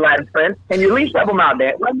shopping with Latin Prince, can you at least have him out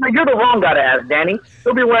there? You're the wrong guy to ask, Danny.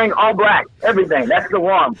 He'll be wearing all black, everything. That's the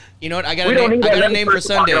wrong. You know what? I got We a don't name. need I got that a name for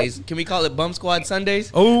person to talk Sundays. Can we call it Bum Squad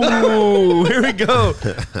Sundays? Oh, here we go.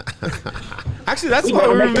 Actually, that's why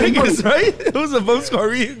we're in Vegas, right? It was a Bum Squad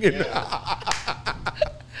reunion.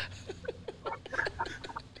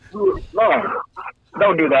 No,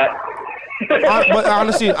 don't do that. But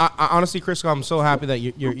honestly, Chris, I'm so happy that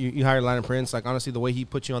you hired Latin Prince. Like, honestly, the way he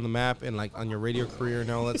put you on the map and like on your radio career and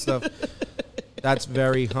all that stuff, that's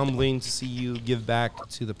very humbling to see you give back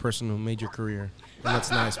to the person who made your career, and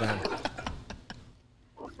that's nice, man.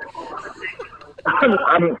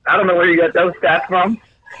 I don't know where you got those stats from,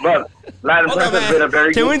 but Latin Hold Prince on, has been a man.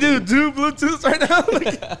 very Can good. we do Bluetooth right now?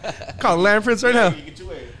 Call Land Prince right now.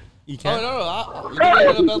 You Oh can't. no, let me go hit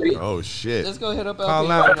up LP. Oh shit. Let's go hit up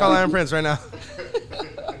LP. Call Land Prince right now.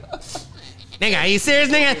 Nigga, are you serious,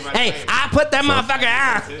 nigga? Hey, I put that motherfucker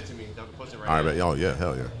out. Send it to me. I'll post it right All right, now. man. Oh yeah,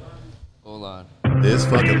 hell yeah. Hold on. It's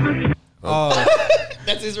fucking. Oh,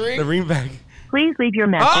 That's his ring. the ring back. Please leave your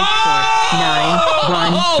message for Oh,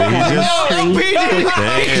 913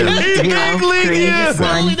 Damn. Fuck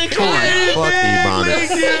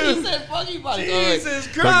Ebonics. He said fuck you, buddy. Jesus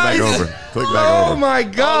Click back Christ. over. Click Oh back over. my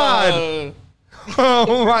God.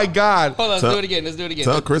 Oh my God. Hold on, let's Tell- do it again. Let's do it again.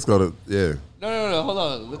 Tell Chris go to yeah. No. Hold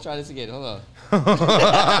on. Let's try this again. Hold on.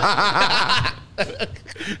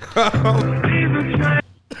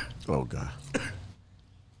 Oh god.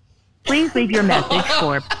 Please leave your message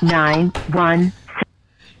for 917.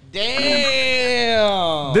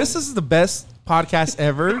 Damn. This is the best podcast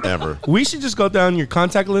ever. Ever. We should just go down your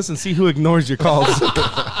contact list and see who ignores your calls.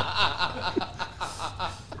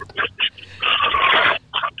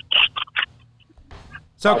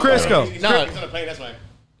 So Crisco, No, He's on a plane, that's why.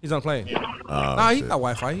 he's on plane. Oh, Nah, he shit. got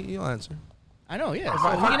Wi-Fi. He'll answer. I know. Yeah. So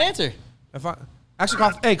he can answer. If I actually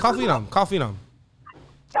call, hey, call Phenom. Call Phenom.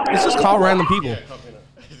 Let's just call random people.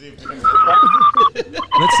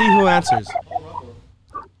 Let's see who answers.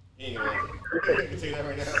 He ain't gonna answer. I can tell you that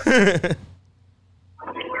right now.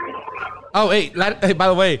 Oh, hey, by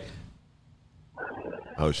the way,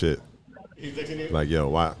 Oh shit. He's texting you. Like yo,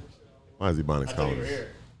 why is Ebonics calling You're us? here.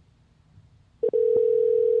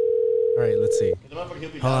 all right, let's see. The motherfucker, he'll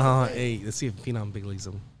be Hold on, down. hold on. Hey, let's see if Phenom big leagues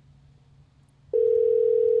him.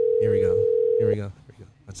 Here we go. Here we go.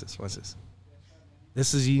 What's this? What's this?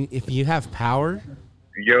 This is you. If you have power.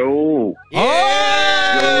 Yo,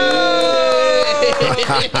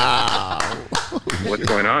 what's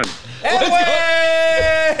going on?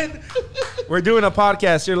 Edwin! We're doing a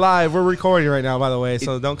podcast. You're live. We're recording right now, by the way,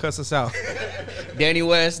 so don't cuss us out. Danny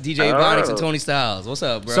West, DJ Ebonics, and Tony Styles. What's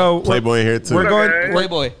up, bro? So Playboy in here too. we're going. Okay.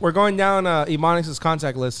 Playboy. We're going down Ebonics'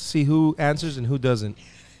 contact list to see who answers and who doesn't.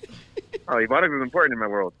 Oh, Ebonics is important in my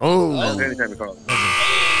world. Oh, Anytime you call.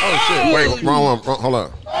 Oh shit. wait, wrong one. Hold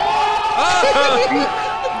up.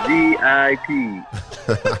 VIP.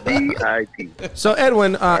 VIP. So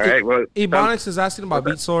Edwin, right, well, Ebonics is asking about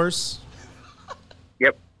Beat Source,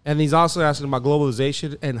 Yep. and he's also asking about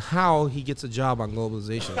globalization and how he gets a job on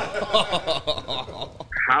globalization.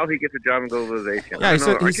 How he gets a job in globalization. Yeah, I he don't said-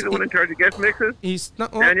 know. Aren't he's- you the one in charge of guest mixes? He's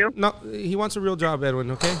not Daniel? No, he wants a real job, Edwin.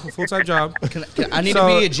 Okay, a full-time job. I need So-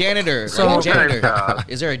 to be a janitor. so- Like a janitor. Full-time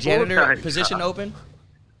Is there a janitor Full-time position job. open?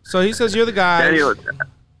 So he says you're the guy. Daniel.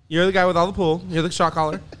 You're the guy with all the pool. You're the shot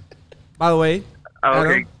caller. By the way, Oh,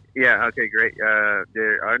 okay. Adam? Yeah, okay, great.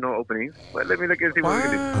 There are no openings, but let me look and see what we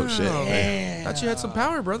can do. wow. Oh shit. Thought you had some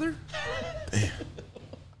power, brother.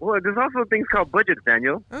 Well, there's also things called budgets,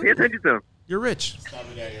 Daniel. Pay attention to them. You're rich. Stop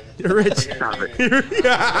it, Daniel. You're rich. Stop it.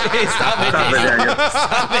 Hey, stop it, Stop it, Daniel.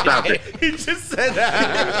 Daniel. Stop it. He just said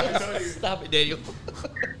that. Stop it, Daniel.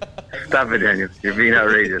 Stop it, Daniel. You're being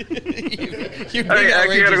outrageous. You're being Hey, I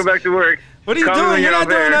actually got to go outrageous. back to work. What are you Call me when doing? You're not out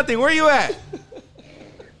doing there. nothing. Where are you at?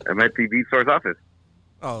 I'm at the Beat Source office.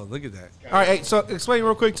 Oh, look at that. All right, hey, so explain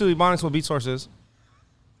real quick to Ebonics what Beat Source is.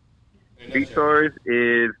 Beat Source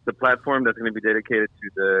is the platform that's going to be dedicated to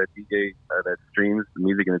the DJ that streams the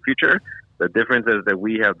music in the future. The difference is that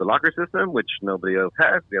we have the locker system, which nobody else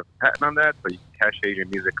has. We have a patent on that, so you can cache your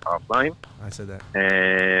music offline, I said that.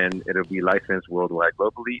 and it'll be licensed worldwide,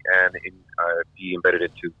 globally, and be embedded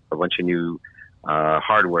into a bunch of new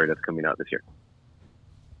hardware that's coming out this year.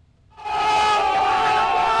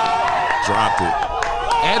 Dropped it.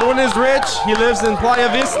 Edwin is rich. He lives in Playa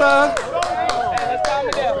Vista.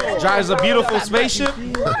 Drives a beautiful spaceship.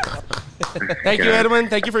 Thank you, Edwin.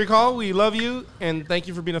 Thank you for your call. We love you, and thank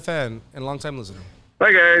you for being a fan and long-time listener.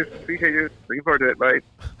 Bye, guys. Appreciate you. Looking forward to it. Bye.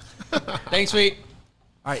 Thanks, sweet.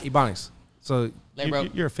 All right, Ebonics. So Hey, bro.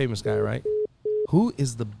 you're a famous guy, right? Who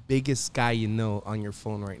is the biggest guy you know on your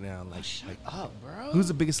phone right now? Like Oh, bro. who's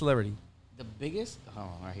the biggest celebrity? The biggest? Oh,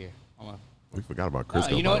 right here. Hold on. We forgot about Chris.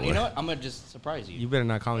 You know what? You know what? I'm gonna just surprise you. You better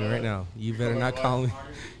not call me right now. You better not call me.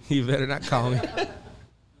 You better not call me.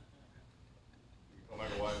 Oh my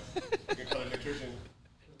God. You can call an electrician.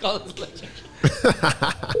 Call this legend.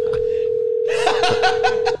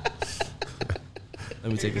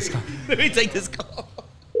 Let me take this call. Let me take this call.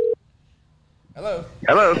 Hello.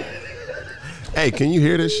 Hello. Hey, can you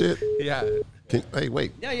hear this shit? Yeah. Hey,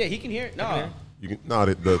 wait. Yeah, he can hear it. No. You can no.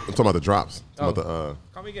 I'm talking about the drops. I'm talking about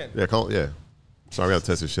Call me again. yeah, yeah. Sorry, we gotta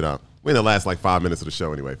test this shit out. We in the last like 5 minutes of the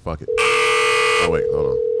show anyway. Fuck it. Oh wait, hold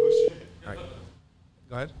on.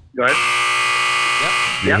 Go ahead. Go ahead.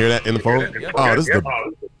 You hear that in the phone? Oh, this is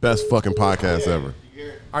the best fucking podcast ever.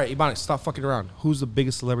 All right, Ebonics, stop fucking around. Who's the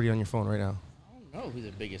biggest celebrity on your phone right now? I don't know who's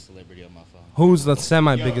the biggest celebrity on my phone. Who's the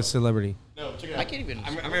semi-biggest celebrity? No, check it I out. can't even. I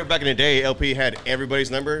remember back in the day, LP had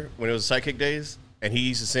everybody's number when it was Sidekick days, and he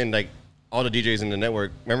used to send like all the DJs in the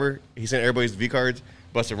network. Remember, he sent everybody's V cards,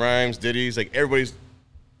 Busta Rhymes, Diddy's, like everybody's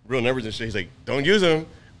real numbers and shit. He's like, don't use them,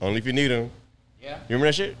 only if you need them. Yeah. You remember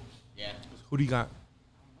that shit? Yeah. Who do you got?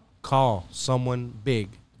 Call someone big,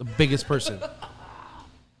 the biggest person.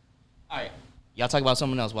 All right. Y'all talk about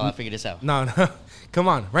someone else while I figure this out. No, no, come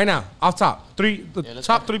on, right now, off top, let's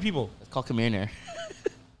top go. 3 people. Let's call Camille in there.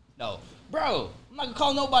 No. Bro, I'm not going to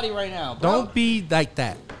call nobody right now, bro. Don't be like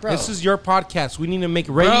that. Bro. This is your podcast. We need to make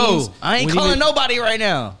Bro, ratings. I ain't We need calling to- nobody right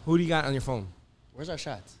now. Who do you got on your phone? Where's our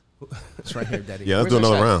shots? It's right here, Daddy. Yeah, let's do Where's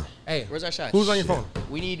our another shot? round. Hey, Where's our shots? who's on your phone?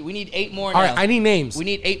 We need 8 more All now. right, I need names. We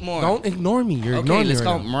need 8 more. Don't ignore me. You're Okay, ignoring let's me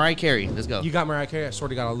call right now. Mariah Carey. Let's go. You got Mariah Carey. I swear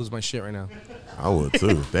to God, I'll lose my shit right now. I would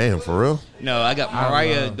too. Damn, for real? No, I got I don't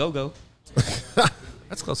Mariah know. Go-Go.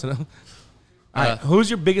 That's close enough. All right, who's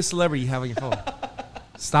your biggest celebrity you have on your phone?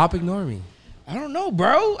 Stop ignoring me. I don't know,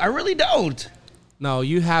 bro. I really don't. No,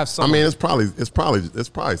 you have I someone. mean, it's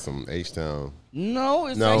probably some H-Town. No,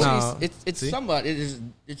 it's No. actually No. it's See? somebody.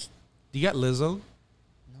 It's you got Lizzo.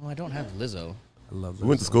 no, I don't have Lizzo. I love Lizzo. We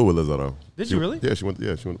went to school with Lizzo though. Did She- you really? Yeah, she went.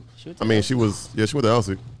 Yeah, she went. She went to I mean, Elsie? she went to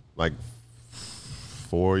Elsie like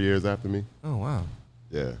 4 years after me. Oh wow.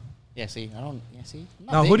 Yeah. Yeah, see, I don't. Yeah, see. I'm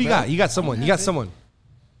not Now, big, who do you bro. got? You got someone. I'm You not got big. someone.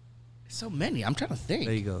 So many. I'm trying to think.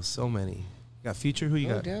 There you go. So many. You got Future. Who you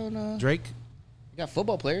Go got? down, Drake. You got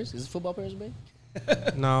football players. Is football players big?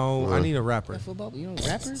 No, I need a rapper. You got football. You know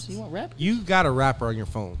rappers. You want rap? You got a rapper on your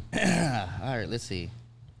phone. All right, let's see.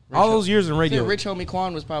 All those years in I radio. think Rich Homie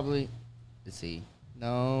Quan was probably. Let's see.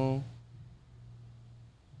 No,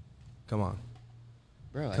 Come on.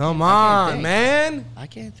 bro. Come I on, can't think. man. I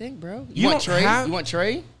can't think, bro. You You want don't Trey? have- You want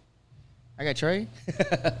Trey? I got Trey.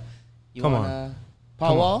 You Come want, on. Paul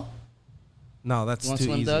Come on. Wall? No, that's You want too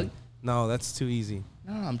Slim easy. Thug? No, that's too easy.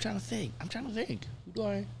 No, I'm trying to think. Who do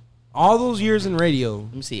I? All those years in radio.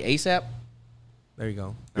 Let me see. ASAP. There you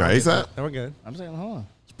go. You got ASAP? Then we're good. I'm saying, hold on.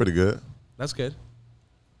 It's pretty good. That's good.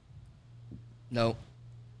 No,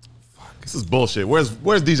 This is bullshit. Where's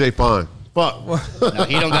DJ Fine? Fuck. no,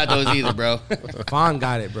 he don't got those either, bro. Fawn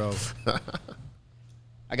got it, bro.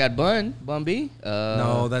 I got Bun B.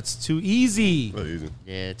 No, that's too easy. Really easy.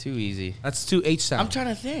 Yeah, too easy. That's too H sound. I'm trying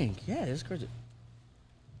to think. Yeah, that's crazy.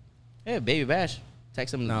 Yeah, Baby Bash.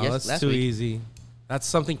 Text him No, that's last too week. easy. That's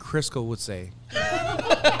something Crisco would say.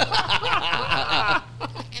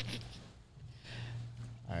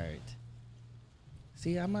 All right.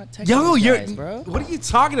 See, I'm not texting Yo, these you're. guys, bro. What are you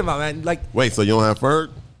talking about, man? Like, Wait, so you don't have Ferg?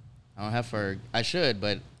 I don't have Ferg. I should,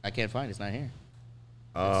 but I can't find it. It's not here.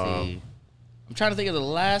 Let's see. I'm trying to think of the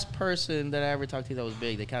last person that I ever talked to that was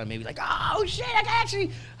big. They kind of made me like, oh shit, I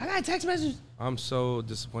got a text message. I'm so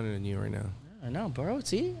disappointed in you right now. I know, bro.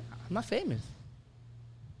 See, I'm not famous.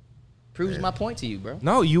 Proves my point to you, bro.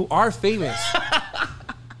 No, you are famous.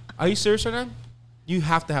 Are you serious right now? You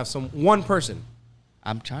have to have one person.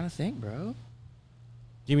 I'm trying to think, bro.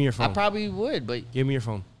 Give me your I phone. probably would, but Give me your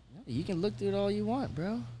phone. you can look through it all you want,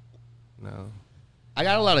 bro. No. I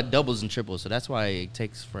got a lot of doubles and triples, so that's why it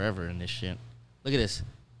takes forever in this shit. Look at this.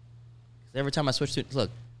 'Cause every time I switch to look,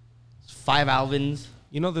 it's 5 Alvins.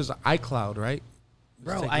 You know there's an iCloud, right?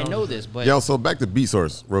 Bro, It's I know technology. this, but Yo, so back to Beat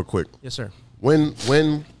Source real quick. Yes, sir. When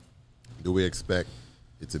do we expect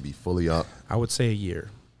it to be fully up? I would say a year.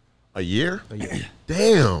 A year? A year.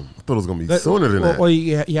 Damn. I thought it was going to be sooner than that. Well,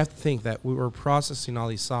 you have to think that we were processing all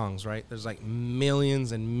these songs, right? There's like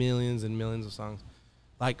millions and millions and millions of songs.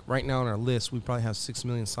 Like right now on our list, we probably have 6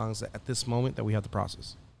 million songs at this moment that we have to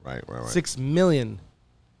process. Right. 6 million.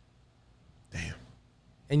 Damn.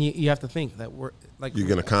 And you have to think that we're like You're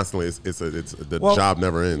gonna constantly. The Well, job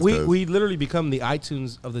never ends. 'cause- We literally become the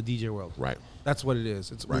iTunes of the DJ world. right. That's what it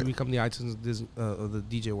is. We Right. become the iTunes of the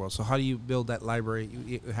DJ world. So how do you build that library?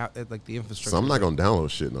 You have like the infrastructure. So I'm not gonna download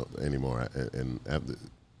shit anymore. And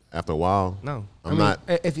after a while, No, I'm not.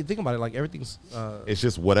 If you think about it, like everything's. It's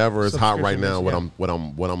just whatever is hot right Subscription now. based,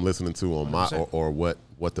 What I'm listening to on my 100%. or what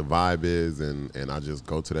the vibe is, and I just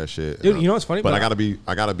go to that shit. Dude, And you know what's funny? But But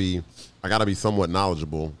I gotta be somewhat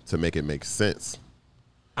knowledgeable to make it make sense.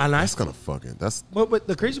 and That's gonna fucking. That's But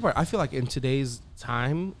the crazy part, I feel like in today's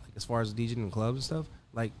time, like as far as DJing in clubs and stuff,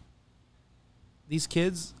 like these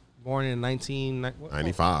kids born in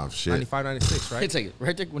 95 shit. 95, 96, right? It's like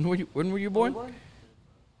right there. When were you born?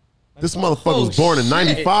 This motherfucker was born in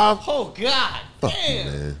 95. Oh God! Fuck, Damn.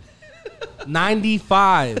 man.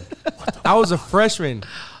 95. I was a freshman.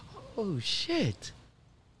 Oh shit!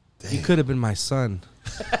 You could have been my son.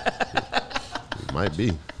 It might be.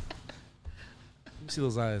 Let me see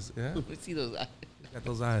those eyes. Yeah, Let's see those eyes. got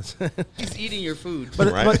those eyes. He's eating your food.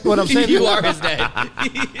 But, Right. but what I'm saying, You are his dad.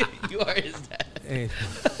 You are his dad. hey,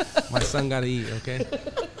 my son got to eat. Okay.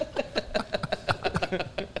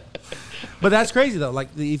 But that's crazy though. Like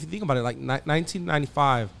if you think about it, like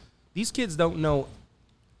 1995, these kids don't know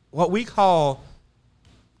what we call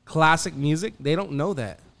classic music. They don't know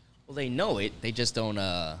that. Well, they know it. They just don't.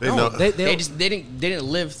 They know. They They don't- didn't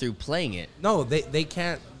live through playing it. No, they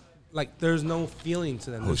can't. Like, there's no feeling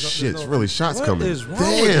to them. Oh There's shit! no, It's really shots What coming. is wrong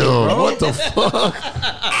Damn! with you, bro? What the fuck?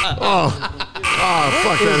 Oh,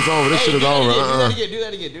 fuck that! It's over. This shit is over. Do that again. Do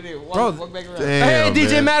that again. Do that again. Bro, Walk back around. Damn, Hey,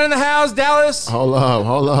 DJ man. Matt in the house, Dallas. Hold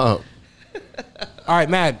up. All right,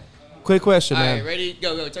 Matt. Quick question, All man. right, ready?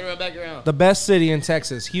 Go. Turn around, back around. The best city in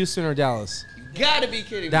Texas, Houston or Dallas? You gotta be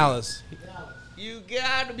kidding me. Dallas. You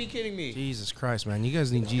gotta be kidding me. Jesus Christ, man. You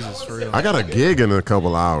guys need Jesus for real. I got a gig in a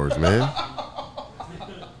couple hours, man.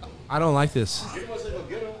 I don't like this.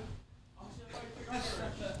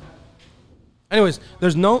 Anyways,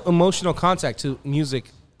 there's no emotional contact to music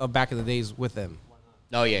of back in the days with them.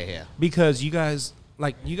 Oh yeah. Because you guys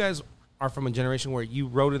are from a generation where you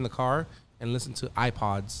rode in the car and listened to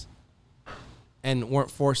iPods and weren't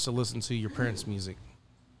forced to listen to your parents' music.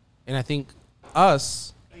 And I think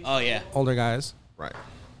us, Oh yeah. older guys, Right.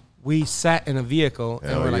 we sat in a vehicle and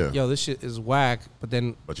Hell we're like, yeah. yo, this shit is whack. But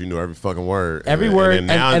then But you knew every fucking word. every And word, then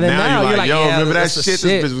now, and then now you're like, yo, yeah, remember that that's the shit?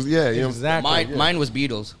 shit. This bitch was, yeah, you know. Exactly. Mine was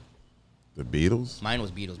Beatles. The Beatles. Mine was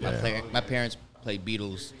Beatles. Yeah. My parents played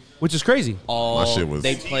Beatles. Which is crazy. All My shit was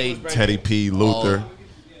they played. Teddy P. Luther.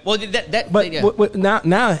 Well, that. But yeah.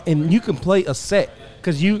 now, and you can play a set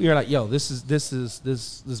because you're like, yo, this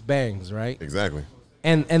bangs, right? Exactly.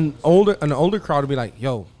 And an older crowd would be like,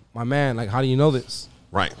 yo, my man, like, how do you know this?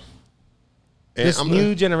 Right. And This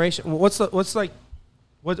new generation. What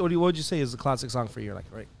would you say is the classic song for you? Like,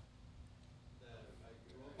 right?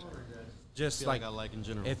 Just like I like in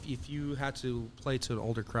general. if you had to play to an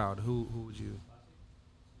older crowd, who would you?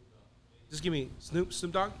 Just give me Snoop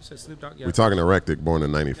Dogg. You said Snoop Dogg. Yeah. We talking to Rectic, born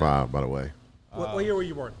in '95, by the way. What year were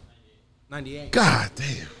you born? 98. God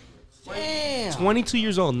damn. Damn. 22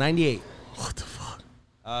 years old. 98. What the fuck?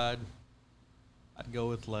 I'd go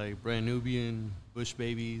with like Brand Nubian, Bush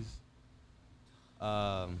Babies.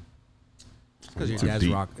 Because your Too dad's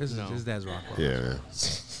deep. rock. His No. dad's rock. Yeah, man.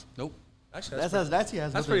 Nope. Actually, That's pretty- he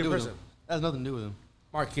has that's nothing pretty to do with impressive. him. That has nothing to do with him.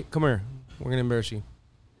 Mark, come here. We're gonna embarrass you.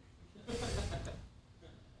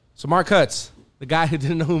 So Mark Hutz, the guy who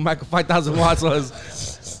didn't know who Michael 5000 Watts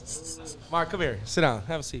was. Mark, come here. Sit down.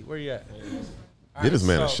 Have a seat. Where you at? All Get this right,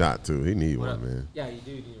 man a so- shot too. He need one, man. Yeah, you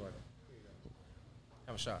do need one. Here you go.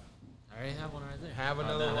 Have a shot. I already have one right there. Have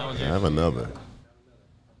another that one. one's Have another.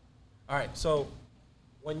 All right. So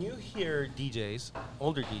when you hear DJs,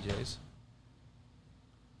 older DJs,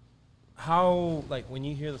 how like when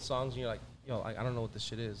you hear the songs and you're like, yo, I don't know what this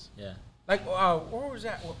shit is. Yeah. Like, where was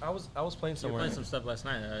that? I was playing You were somewhere, playing some stuff last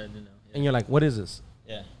night that I didn't know. and you're like, what is this?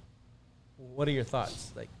 Yeah. What are your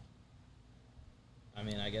thoughts? Like, I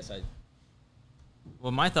mean, I guess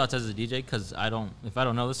well, my thoughts as a DJ, because if I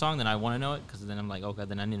don't know the song, then I want to know it, because then I'm like, okay,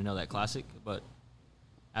 then I need to know that classic. But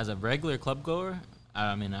as a regular club goer,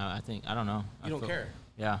 I mean, I think, I don't know. you don't care.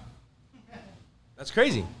 Yeah. That's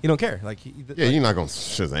crazy. You don't care. Like, Yeah, you're not gonna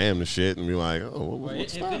Shazam the shit and be like, oh, Well,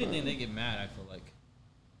 what's if that? anything, they get mad, I feel like.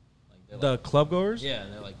 They're the like, club goers. yeah,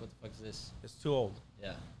 they're like, what the fuck is this? It's too old.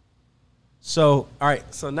 Yeah. So, all right.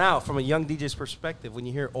 So now, from a young DJ's perspective, when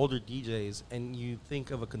you hear older DJs and you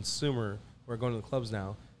think of a consumer who are going to the clubs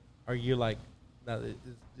now, are you like,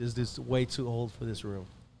 is this way too old for this room?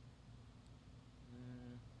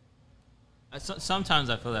 Sometimes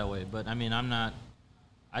I feel that way, but I mean, I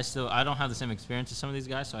don't have the same experience as some of these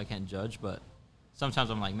guys, so I can't judge. But sometimes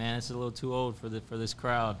I'm like, man, it's a little too old for this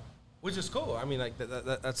crowd. Which is cool. I mean, like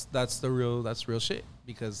that's real shit,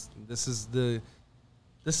 because this is the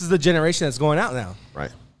generation that's going out now.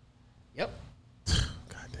 Right. Yep.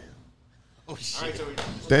 Goddamn. Oh shit.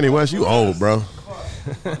 Danny West, you old, bro.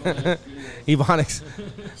 Ebonics.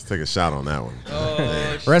 Let's take a shot on that one.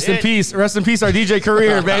 Rest in peace. Rest in peace, our DJ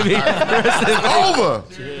career, baby. Over.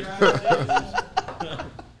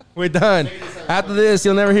 We're done. After this,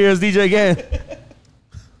 you'll never hear us DJ again.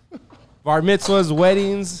 Bar mitzvahs,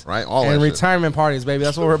 weddings, Right, all and that shit. retirement parties, baby.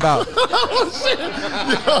 That's what we're about.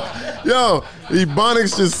 Yo,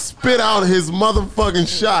 Ebonics just spit out his motherfucking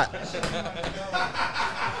shot.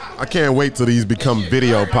 I can't wait till these become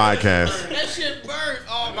video podcasts. That shit burned.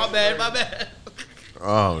 Oh, my bad.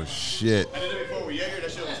 Oh shit. I did it before we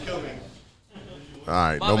that shit was killing me. All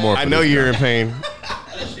right, no more. I for know this you're guy. in pain.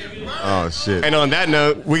 Oh shit. And on that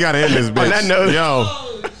note, We gotta end this bitch. that note- Yo,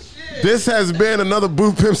 This has been another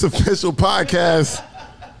Booth Pimps official podcast.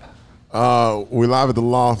 We live at the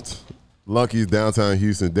Loft. Lucky's downtown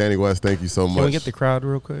Houston. Danny West, thank you so much. Can we get the crowd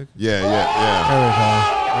real quick? Yeah. There we go.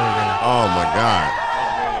 Oh my God.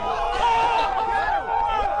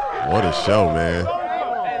 What a show, man.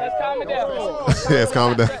 Yeah, it's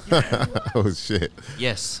calming down. Oh shit.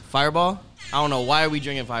 Yes, Fireball. I don't know why are we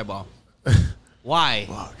drinking Fireball. Why?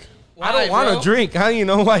 Fuck. I don't want to drink. How do you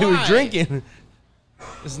know why we're Why? drinking?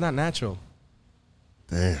 This is not natural.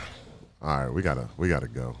 Damn. All right, we gotta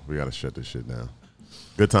go. We gotta shut this shit down.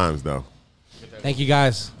 Good times though. Thank you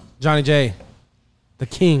guys. Johnny J, the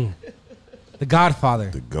king, the godfather,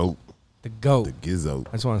 The GOAT, the goat. the Gizzo.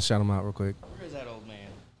 I just want to shout him out real quick. Where's that old man?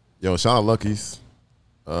 Yo, shout out Lucky's.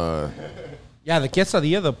 Yeah, the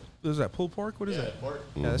quesadilla, what is that, pulled pork? What is that? Pork.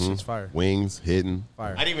 Yeah, that shit's fire. Wings hidden.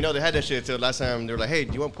 Fire. I didn't even know they had that shit until last time they were like, "Hey,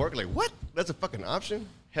 do you want pork?" Like, what? That's a fucking option?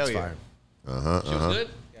 Hell It's yeah! fire. She was good.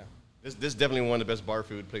 This is definitely one of the best bar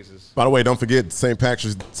food places. By the way, don't forget St.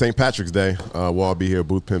 Patrick's Day. We'll all be here,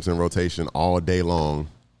 Booth Pimps in rotation all day long.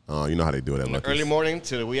 You know how they do it at From the Lucky's. early morning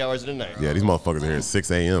to the wee hours of the night. Yeah, these motherfuckers are here at 6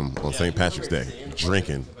 a.m. on St. Patrick's Day,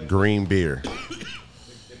 drinking green beer.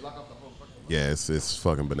 Yeah, it's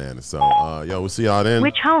fucking bananas. So, yo, we'll see y'all then.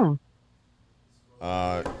 Which home?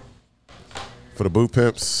 For the Booth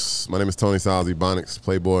Pimps, my name is Tony Styles, Ebonics,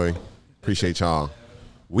 Playboy. Appreciate y'all.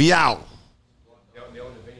 We out.